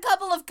 He's got a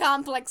couple of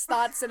complex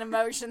thoughts and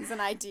emotions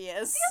and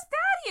ideas. He has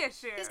daddy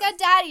issues. He's got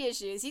daddy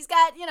issues. He's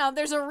got,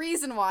 there's a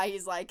reason why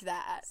he's like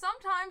that.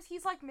 Sometimes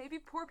he's like, maybe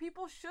poor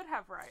people should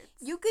have rights.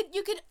 You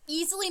could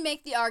easily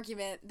make the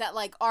argument that,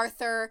 like,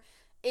 Arthur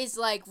is,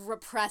 like,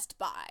 repressed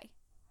by.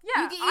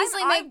 Yeah,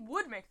 I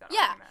would make that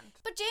argument.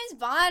 But James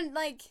Bond,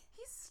 like...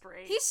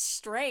 He's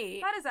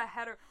straight. That is a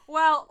header.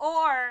 Well,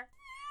 or...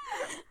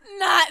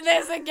 Not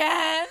this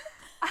again.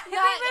 I think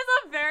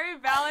there's a very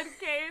valid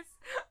case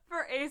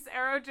for Ace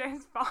Arrow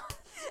James Bond.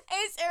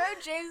 Ace Arrow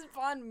James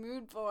Bond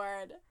mood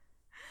board.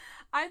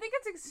 I think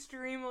it's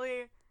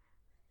extremely...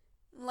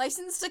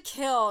 License to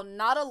kill,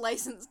 not a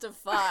license to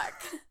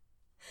fuck.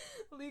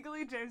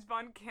 Legally, James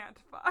Bond can't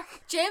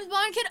fuck. James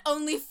Bond can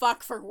only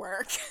fuck for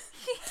work.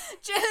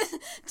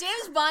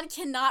 James Bond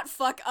cannot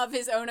fuck of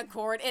his own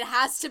accord. It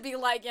has to be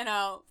like,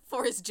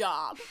 for his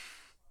job.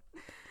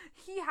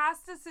 He has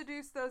to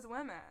seduce those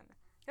women.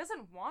 He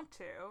doesn't want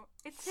to.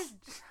 It's his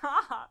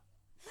job.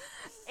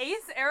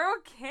 Ace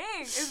Arrow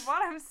King is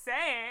what I'm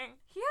saying.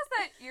 He has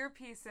that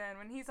earpiece in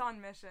when he's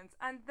on missions,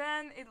 and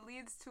then it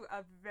leads to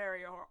a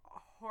very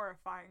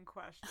horrifying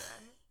question.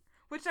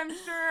 Which I'm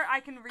sure I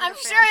can read. I'm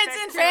sure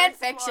it's in fan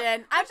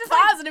fiction. I'm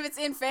positive it's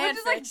in fan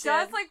fiction.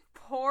 Does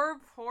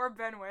poor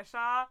Ben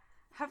Whishaw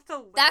have to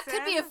listen? That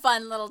could be a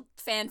fun little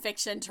fan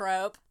fiction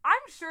trope. I'm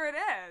sure it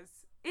is.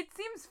 It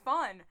seems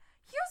fun.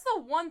 Here's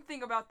the one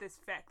thing about this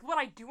fic. What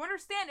I do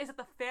understand is that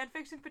the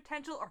fanfiction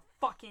potential are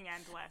fucking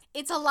endless.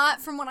 It's a lot,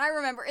 from what I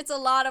remember, it's a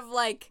lot of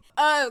like,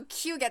 oh,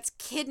 Q gets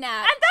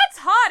kidnapped. And that's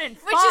hot and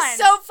fun. Which is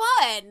so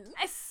fun.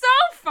 It's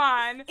so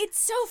fun. It's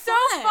so fun.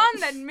 So fun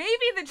that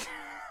maybe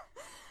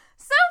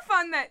so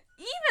fun that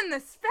even the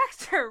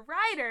Spectre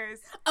writers...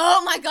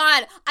 Oh my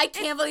god, I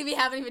can't believe we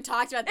haven't even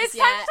talked about this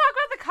yet. It's time to talk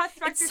about the Cut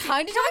Spectre scene.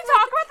 Can we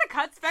talk about the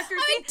Cut Spectre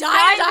scene? I'm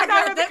dying to talk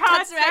about the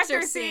Cut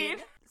Spectre scene.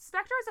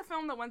 Spectre is a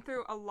film that went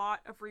through a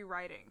lot of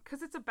rewriting,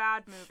 because it's a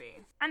bad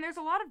movie. And there's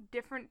a lot of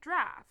different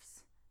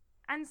drafts.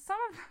 And some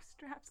of those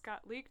drafts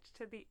got leaked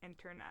to the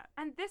internet.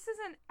 And this is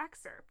an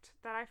excerpt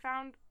that I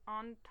found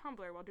on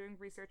Tumblr while doing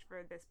research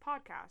for this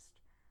podcast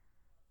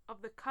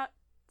of the cut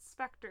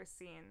Spectre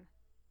scene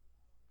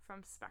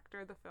from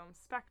Spectre, the film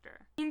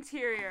Spectre.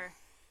 Interior,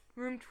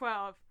 room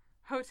 12,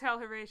 Hotel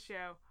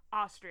Horatio,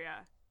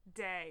 Austria,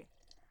 day.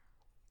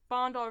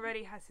 Bond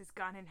already has his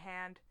gun in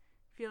hand,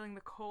 feeling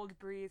the cold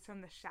breeze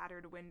from the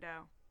shattered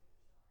window.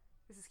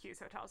 This is Q's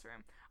hotel's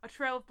room. A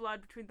trail of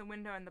blood between the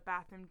window and the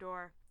bathroom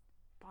door.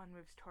 Bond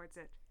moves towards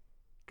it,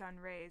 gun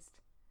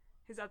raised,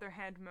 his other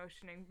hand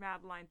motioning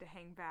Madeline to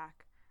hang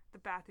back. The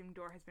bathroom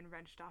door has been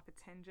wrenched off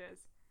its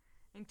hinges.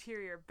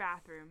 Interior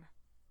bathroom.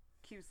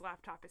 Q's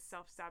laptop is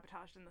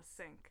self-sabotaged in the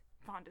sink.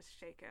 Bond is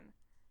shaken.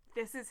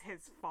 This is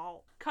his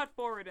fault. Cut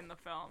forward in the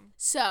film.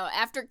 So,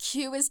 after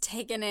Q is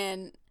taken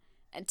in,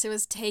 and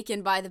was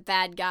taken by the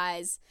bad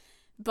guys,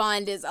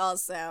 Bond is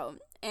also,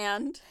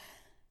 and...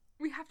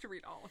 We have to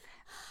read all of it.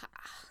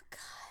 Oh, God.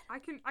 I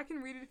can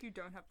read it if you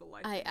don't have the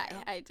light.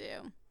 I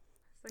do.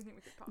 So I think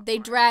we could pause. They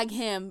drag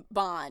him,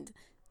 Bond,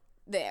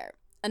 there.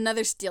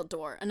 Another steel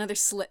door, another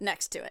slit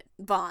next to it.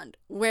 Bond,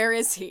 where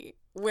is he?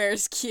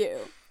 Where's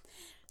Q?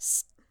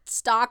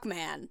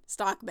 Stockman.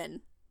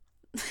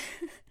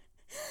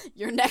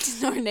 Your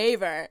next door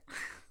neighbor.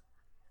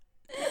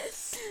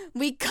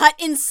 We cut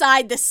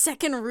inside the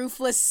second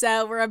roofless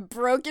cell where a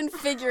broken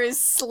figure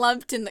is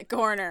slumped in the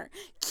corner.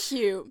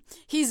 Q.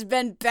 He's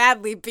been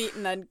badly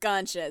beaten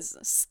unconscious.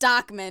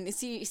 Stockman. Is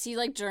he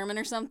like German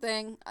or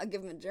something? I'll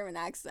give him a German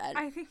accent.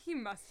 I think he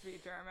must be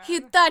German. He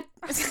thought...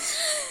 Why is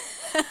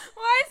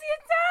he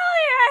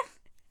Italian?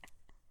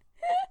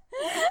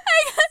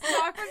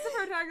 Stockman's the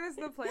protagonist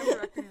of the play I'm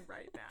directing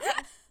right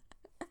now.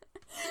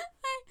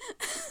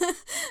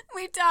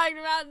 We talked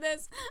about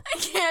this. I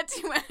can't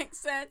do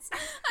accents.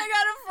 I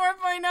got a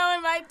 4.0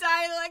 in my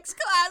dialects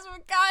class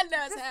with God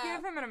knows Just how.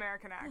 give him an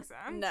American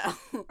accent.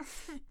 No.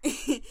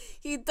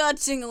 He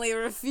touchingly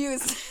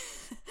refused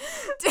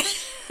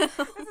This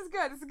is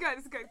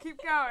good. Keep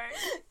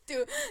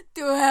going.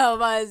 to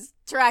help us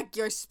track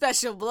your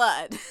special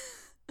blood.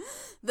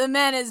 The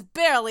man is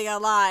barely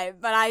alive,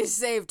 but I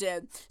saved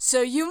him,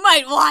 so you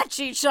might watch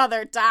each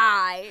other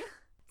die.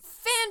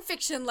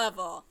 Fanfiction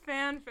level.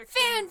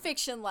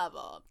 Fanfiction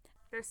level.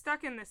 They're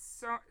stuck in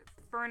this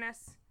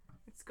furnace.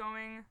 It's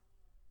going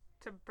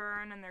to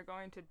burn and they're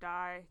going to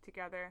die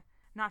together.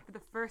 Not for the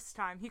first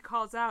time. He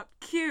calls out,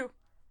 Q!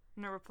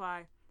 No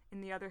reply.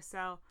 In the other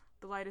cell,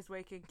 the light is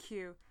waking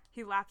Q.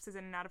 He lapses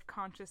in and out of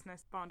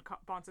consciousness. Bond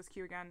says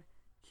Q again.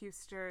 Q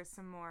stirs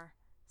some more.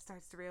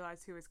 Starts to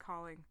realize who is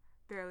calling.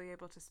 Barely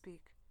able to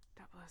speak.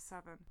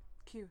 007.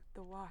 Q,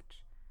 the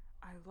watch.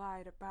 I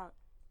lied about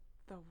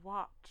the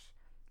watch.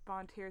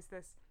 Bond hears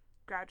this,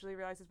 gradually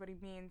realizes what he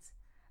means.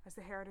 As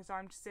the hair on his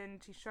arm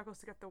singed, he struggles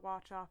to get the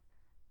watch off.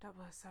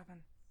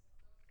 007.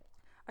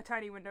 A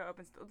tiny window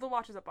opens. The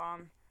watch is a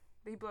bomb.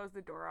 He blows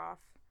the door off.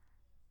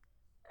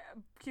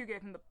 Q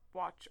gave him the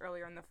watch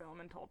earlier in the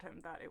film and told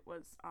him that it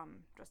was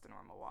just a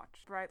normal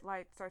watch. Bright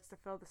light starts to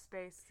fill the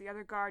space. The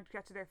other guards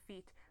get to their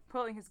feet,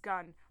 pulling his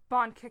gun.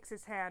 Bond kicks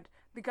his hand.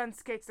 The gun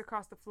skates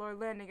across the floor,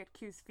 landing at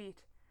Q's feet.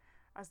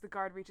 As the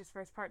guard reaches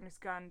for his partner's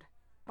gun,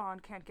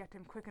 Bond can't get to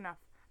him quick enough.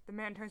 The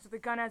man turns to the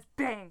gun as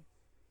bang!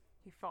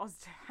 He falls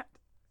dead.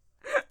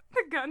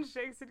 The gun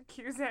shakes in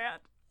Q's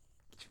hand.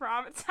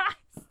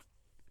 Traumatized.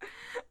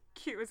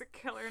 Q is a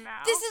killer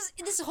now.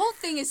 This whole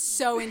thing is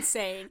so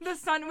insane. The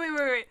sun,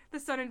 wait. The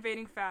sun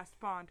invading fast.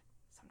 Bond.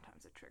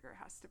 Sometimes a trigger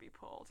has to be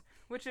pulled.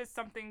 Which is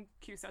something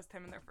Q says to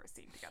him in their first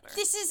scene together.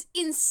 This is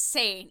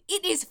insane.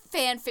 It is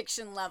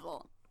fanfiction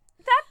level.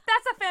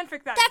 That's a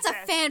fanfic that That's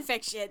exists.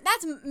 a fanfiction.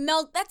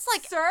 That's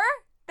like... Sir?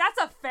 That's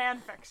a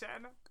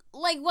fanfiction.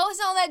 Like, what was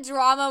all that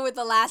drama with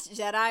The Last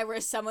Jedi where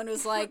someone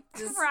was like,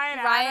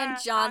 Ryan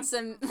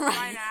Johnson...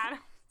 Ryan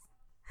Adams.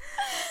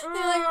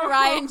 Like,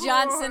 Ryan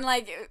Johnson,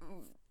 like,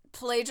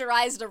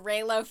 plagiarized a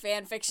Reylo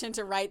fanfiction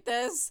to write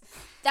this?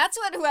 That's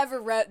what whoever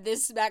wrote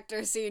this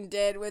Spectre scene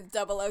did with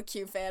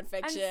OOQ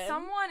fanfiction. And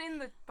someone in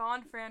the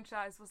Bond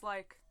franchise was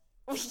like...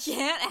 We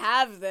can't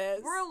have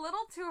this. We're a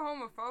little too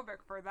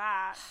homophobic for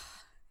that.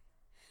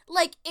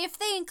 Like, if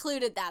they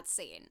included that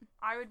scene,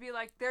 I would be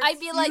like, there's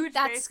huge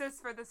basis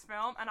for this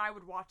film, and I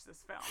would watch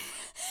this film.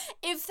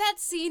 If that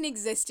scene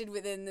existed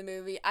within the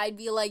movie, I'd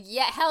be like,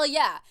 yeah, hell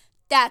yeah,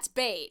 that's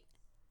bait.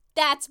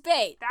 That's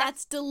bait.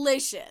 That's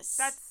delicious.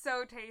 That's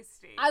so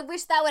tasty. I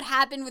wish that would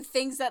happen with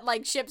things that,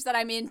 like, ships that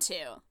I'm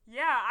into.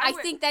 Yeah, I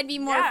think that'd be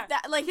more... Yeah.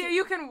 Like, here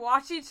you can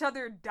watch each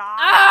other die.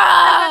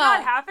 Ah! Has that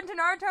not happened to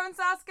Naruto and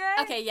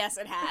Sasuke? Okay, yes,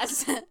 it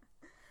has.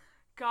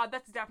 God,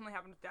 that's definitely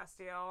happened with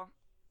Destiel.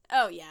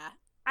 Oh, yeah.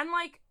 And,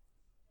 like,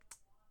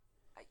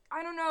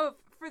 I don't know,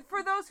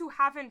 for those who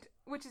haven't,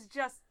 which is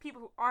just people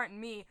who aren't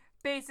me,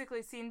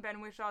 basically seen Ben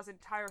Wishaw's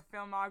entire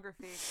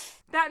filmography,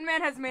 that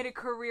man has made a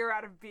career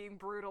out of being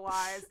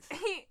brutalized.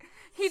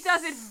 He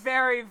does it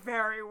very,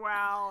 very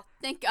well.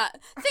 Thank God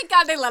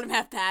they let him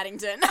have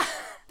Paddington.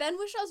 Ben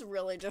Wishaw's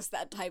really just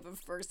that type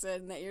of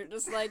person that you're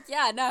just like,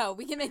 yeah, no,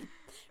 we can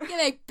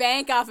make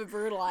bank off of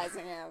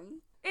brutalizing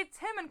him. it's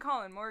him and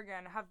Colin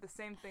Morgan have the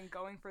same thing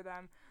going for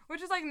them,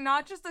 which is, like,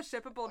 not just a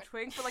shippable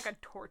twink, but, like, a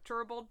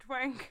torturable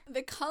twink.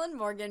 The Colin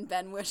Morgan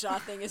Ben Whishaw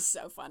thing is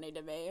so funny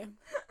to me.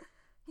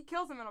 He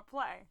kills him in a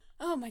play.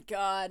 Oh my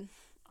god.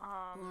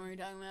 What were we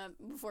talking about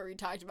before we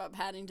talked about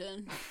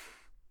Paddington?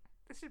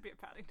 This should be a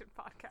Paddington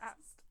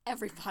podcast.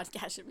 Every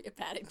podcast should be a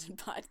Paddington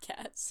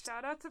podcast.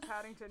 Shout out to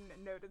Paddington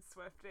noted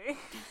Swiftie.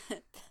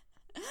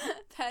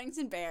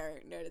 Paddington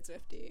Bear, noted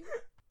Swiftie.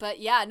 But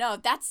yeah, no,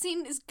 that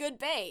scene is good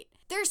bait.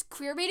 There's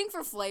queer baiting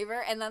for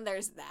flavor, and then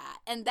there's that.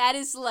 And that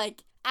is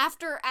like,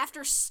 after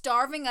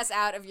starving us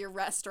out of your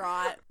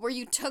restaurant, where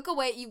you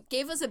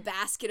gave us a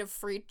basket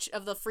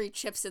of the free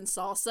chips and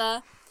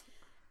salsa,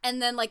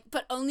 and then like,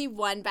 but only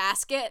one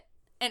basket,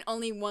 and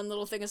only one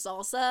little thing of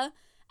salsa,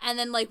 and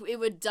then like, it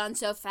was done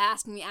so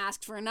fast, and we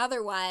asked for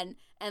another one,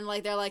 and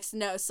like, they're like,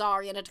 no,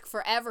 sorry, and it took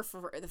forever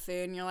for the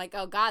food, and you're like,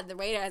 oh god, the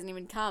waiter hasn't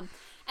even come.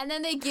 And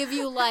then they give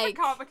you, like...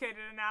 complicated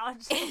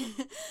analogy.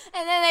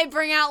 And then they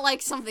bring out,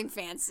 like, something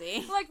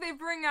fancy. Like, they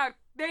bring out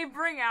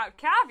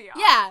caviar.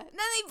 Yeah, and then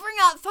they bring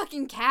out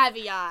fucking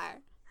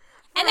caviar.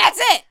 And that's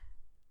it!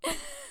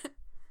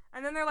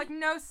 And then they're like,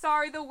 no,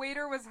 sorry, the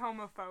waiter was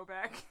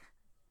homophobic.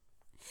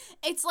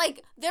 It's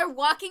like, they're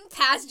walking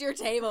past your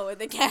table with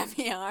the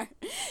caviar.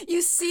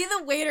 You see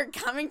the waiter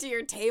coming to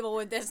your table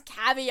with this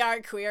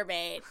caviar queer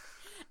bait.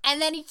 And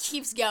then he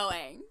keeps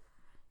going.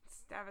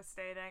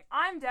 Devastating.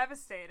 I'm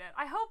devastated.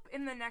 I hope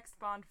in the next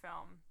Bond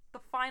film,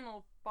 the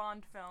final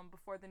Bond film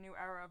before the new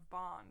era of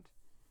Bond,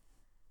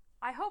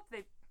 I hope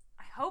they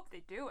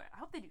do it. I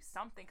hope they do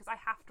something, because I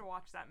have to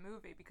watch that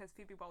movie because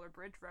Phoebe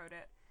Waller-Bridge wrote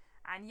it.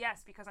 And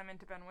yes, because I'm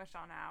into Ben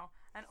Whishaw now.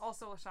 And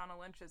also Lashana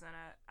Lynch is in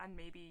it.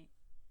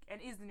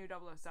 And is the new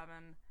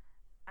 007.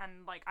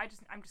 And like,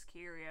 I'm just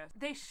curious.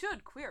 They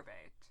should queer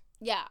bait.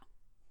 Yeah.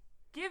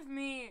 Give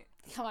me...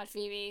 Come on,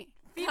 Phoebe.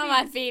 Come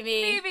on,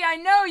 Phoebe. Phoebe, I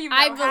know you know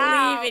I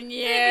how. believe in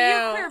you. Phoebe,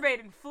 you queer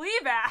baited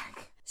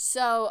Fleabag.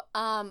 So,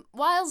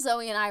 while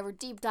Zoe and I were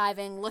deep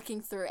diving,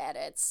 looking through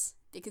edits,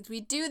 because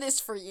we do this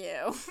for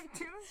you.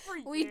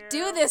 We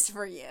do this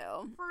for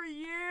you. For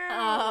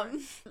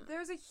you.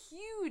 There's a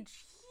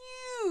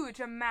huge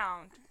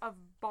amount of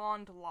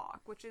Bond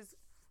lock, which is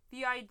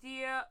the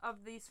idea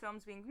of these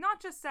films being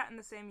not just set in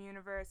the same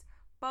universe,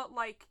 but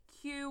like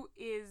Q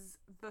is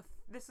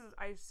this is,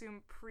 I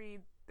assume, pre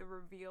the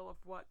reveal of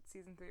what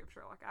season 4 of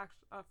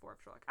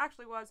Sherlock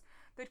actually was,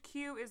 that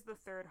Q is the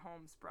third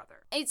Holmes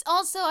brother. It's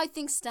also, I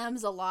think,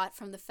 stems a lot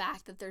from the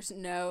fact that there's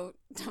no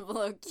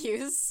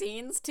OOQ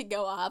scenes to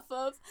go off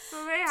of.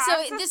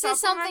 So this is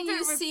something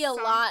you see a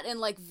lot in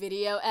like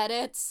video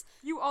edits.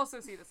 You also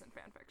see this in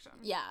fanfiction.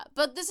 Yeah,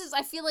 but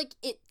I feel like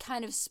it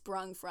kind of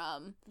sprung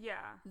from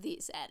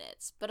these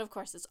edits. But of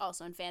course it's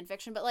also in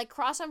fanfiction, but like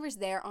crossovers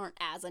there aren't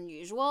as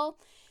unusual.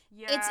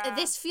 Yeah.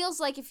 This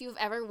feels like if you've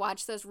ever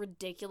watched those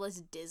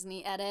ridiculous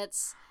Disney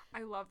edits.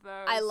 I love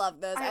those. I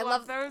love those. I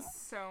love those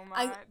so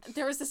much.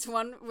 There was this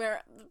one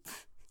where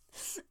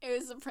it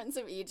was the Prince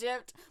of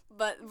Egypt,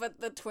 but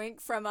the twink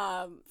from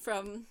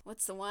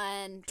what's the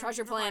one?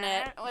 Treasure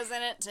Planet was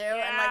in it too,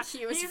 yeah. And like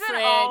he was He's Fridge.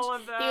 In all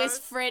of those. He was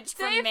Fridge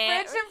from He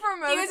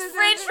was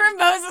Fridge from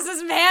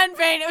Moses' man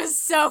brain. It was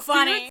so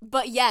funny.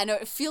 But yeah, no,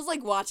 it feels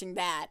like watching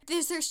that.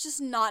 There's just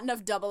not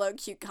enough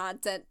OOQ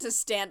content to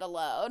stand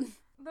alone.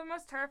 The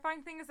most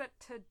terrifying thing is that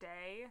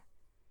today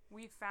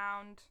we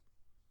found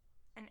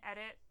an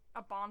edit,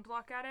 a Bond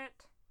lock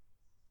edit,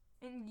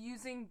 in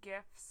using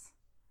GIFs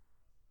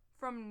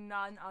from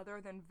none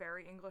other than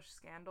Very English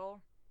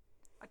Scandal,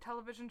 a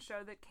television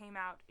show that came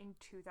out in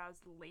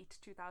late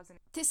 2000.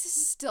 This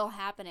is still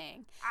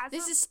happening.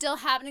 This is still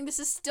happening. This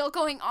is still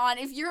going on.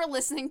 If you're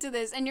listening to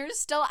this and you're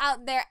still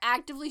out there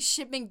actively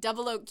shipping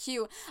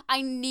OOQ,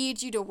 I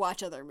need you to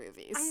watch other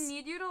movies.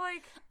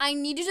 I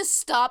need you to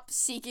stop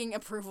seeking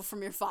approval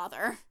from your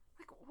father.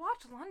 Like,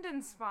 watch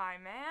London Spy,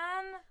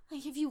 man.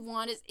 Like, if you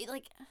want it,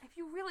 like... If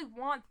you really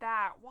want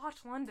that, watch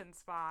London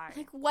Spy.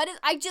 Like, what is...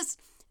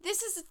 What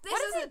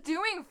is it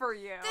doing for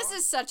you? This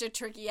is such a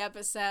tricky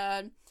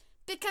episode.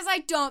 Because I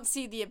don't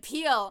see the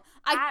appeal.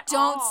 I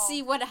don't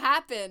see what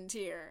happened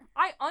here.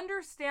 I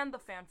understand the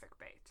fanfic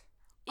bait.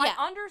 Yeah.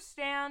 I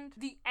understand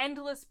the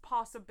endless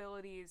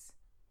possibilities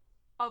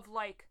of,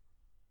 like,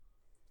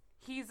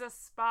 he's a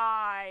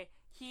spy.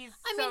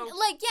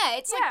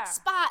 It's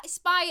like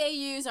spy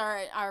AUs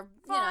are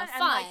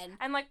fun.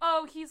 And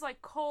he's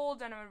like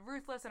cold and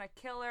ruthless and a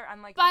killer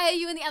and like spy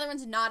AU and the other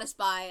one's not a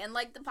spy, and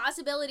like the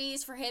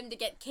possibilities for him to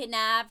get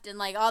kidnapped and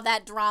like all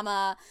that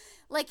drama.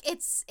 Like,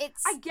 it's...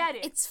 I get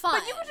it. It's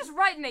fun. But you could just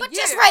write an AU. But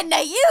just write an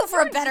AU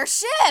for a better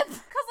ship.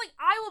 Because, like,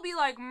 I will be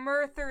like,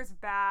 Merther's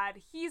bad.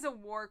 He's a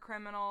war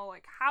criminal.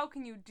 Like, how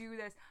can you do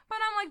this? But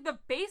I'm like, the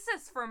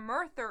basis for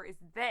Merther is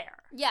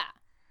there. Yeah.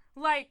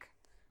 Like...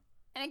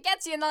 And it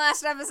gets you in the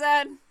last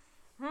episode.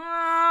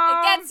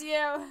 It gets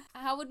you.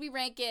 How would we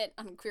rank it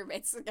on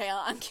queerbait scale?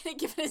 I'm gonna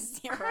give it a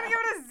 0. I'm gonna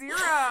give it a 0.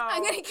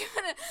 I'm gonna give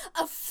it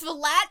a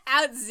flat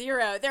out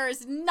 0. There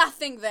is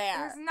nothing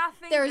there.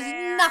 There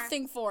is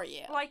nothing for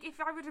you. Like, if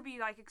I were to be,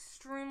 like,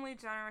 extremely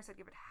generous, I'd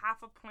give it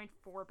half a point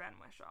for Ben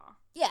Whishaw.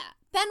 Yeah,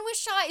 Ben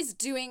Whishaw is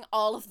doing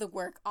all of the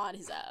work on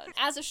his own.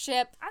 As a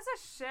ship,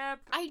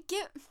 I'd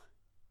give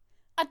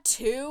a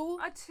 2.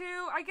 A 2,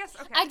 I guess,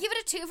 okay. I'd give it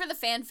a 2 for the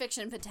fan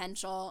fiction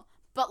potential,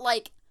 but,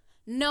 like,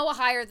 no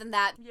higher than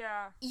that.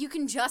 Yeah. You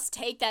can just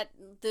take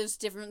those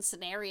different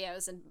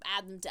scenarios and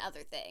add them to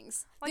other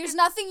things. Like, there's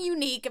nothing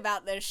unique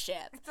about this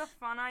ship. It's a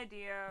fun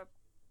idea,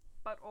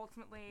 but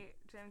ultimately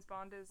James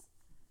Bond is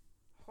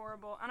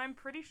horrible. And I'm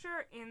pretty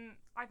sure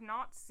I've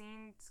not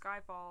seen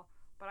Skyfall,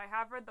 but I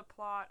have read the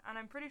plot, and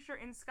I'm pretty sure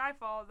in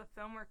Skyfall, the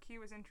film where Q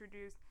was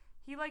introduced,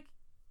 he, like,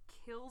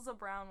 kills a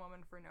brown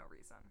woman for no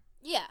reason.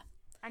 Yeah.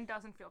 And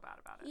doesn't feel bad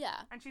about it.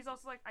 Yeah. And she's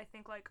also, like, I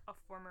think, like, a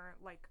former,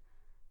 like,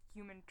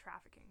 human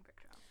trafficking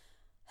victim.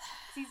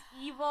 He's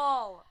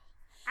evil.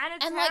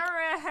 And a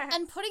terrorist. Like,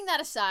 and putting that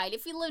aside,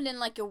 if we lived in,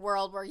 like, a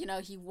world where,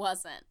 he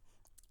wasn't,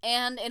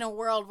 and in a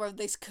world where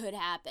this could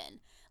happen,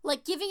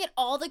 like, giving it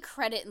all the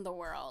credit in the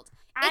world.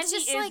 And it's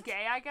just he is like,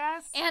 gay, I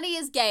guess. And he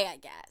is gay, I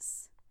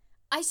guess.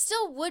 I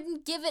still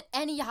wouldn't give it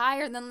any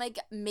higher than, like,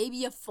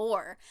 maybe a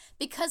 4.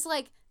 Because,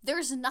 like,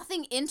 there's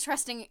nothing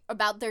interesting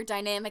about their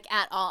dynamic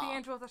at all. The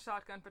angel with a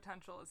shotgun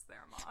potential is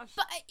there, Maj.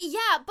 But,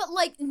 yeah, but,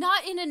 like,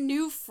 not in a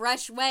new,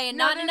 fresh way, and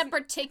not in a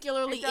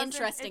particularly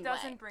interesting way. It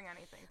doesn't bring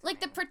anything to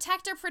Like, me. the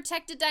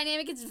protector-protected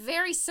dynamic, it's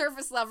very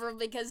surface level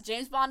because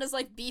James Bond is,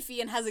 like, beefy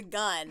and has a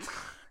gun.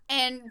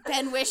 And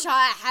Ben Whishaw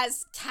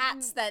has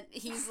cats that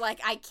he's like,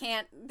 I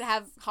can't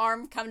have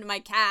harm come to my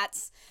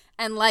cats,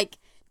 and, like,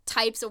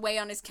 types away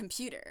on his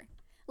computer.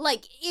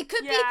 Like, it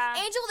could be,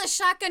 Angel with a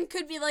Shotgun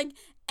could be, like,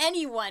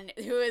 anyone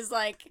who is,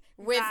 like,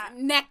 with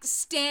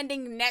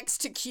standing next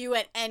to Q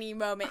at any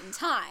moment in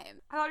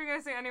time. I thought you were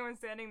gonna say anyone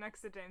standing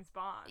next to James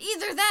Bond.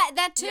 Either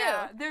that too.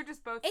 Yeah, they're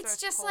just both It's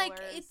such just polars. like,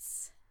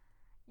 it's...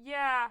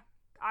 Yeah,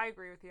 I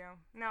agree with you.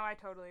 No, I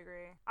totally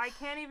agree. I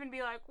can't even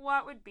be like,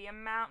 what would be a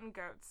Mountain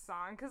Goats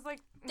song? Because,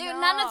 like,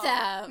 None of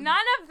them.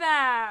 None of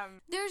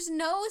them! There's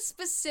no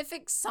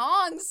specific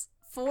songs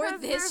for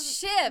this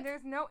ship.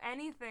 There's no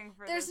anything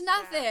for There's this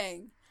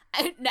nothing.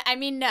 ship. I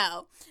mean,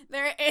 no.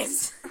 There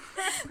is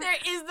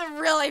the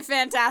really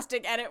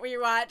fantastic edit we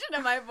watched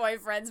of My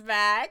Boyfriend's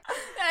Back.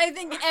 And I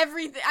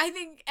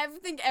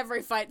think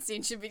every fight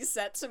scene should be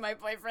set to My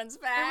Boyfriend's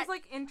Back. It was,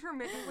 like,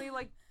 intermittently,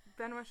 like,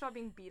 Ben Whishaw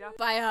being beat up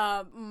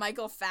by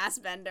Michael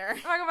Fassbender.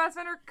 Michael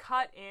Fassbender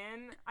cut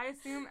in, I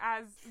assume,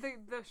 as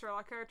the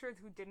Sherlock character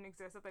who didn't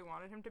exist that they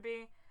wanted him to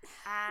be.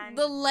 And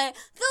the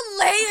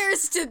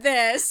layers to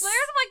this. Layers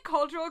of, like,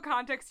 cultural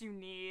context you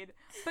need.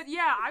 But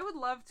yeah, I would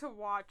watch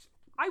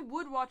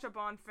a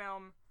Bond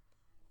film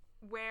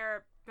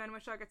where Ben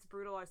Whishaw gets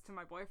brutalized to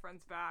My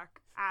Boyfriend's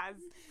Back as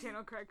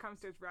Daniel Craig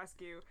comes to his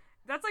rescue.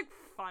 That's, like,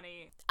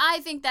 funny.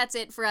 I think that's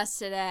it for us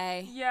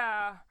today.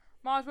 Yeah.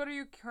 Maj, what are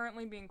you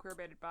currently being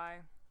queerbaited by?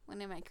 What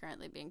am I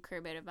currently being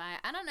queerbaited by?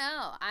 I don't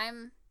know.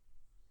 I'm...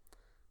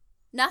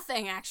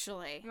 Nothing,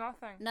 actually.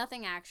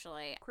 Nothing,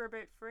 actually.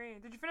 Queerbait free.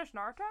 Did you finish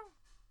Naruto?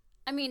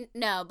 I mean,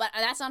 no, but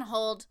that's on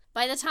hold.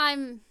 By the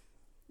time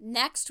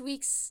next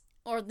week's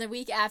or the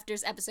week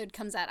after's episode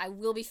comes out, I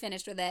will be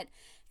finished with it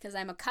because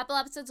I'm a couple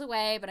episodes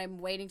away, but I'm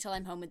waiting till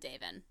I'm home with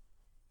David.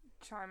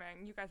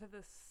 Charming. You guys have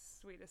the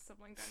sweetest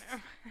sibling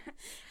dynamic.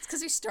 It's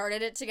because we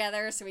started it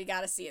together, so we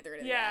gotta see it through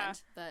to the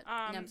end. But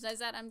besides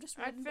that, I'm just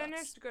reading I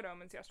finished books. Good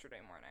Omens yesterday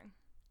morning.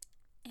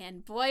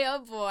 And boy, oh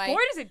boy. Boy,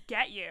 does it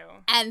get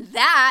you. And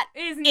that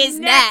is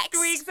next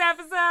week's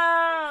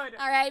episode.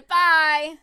 All right, bye.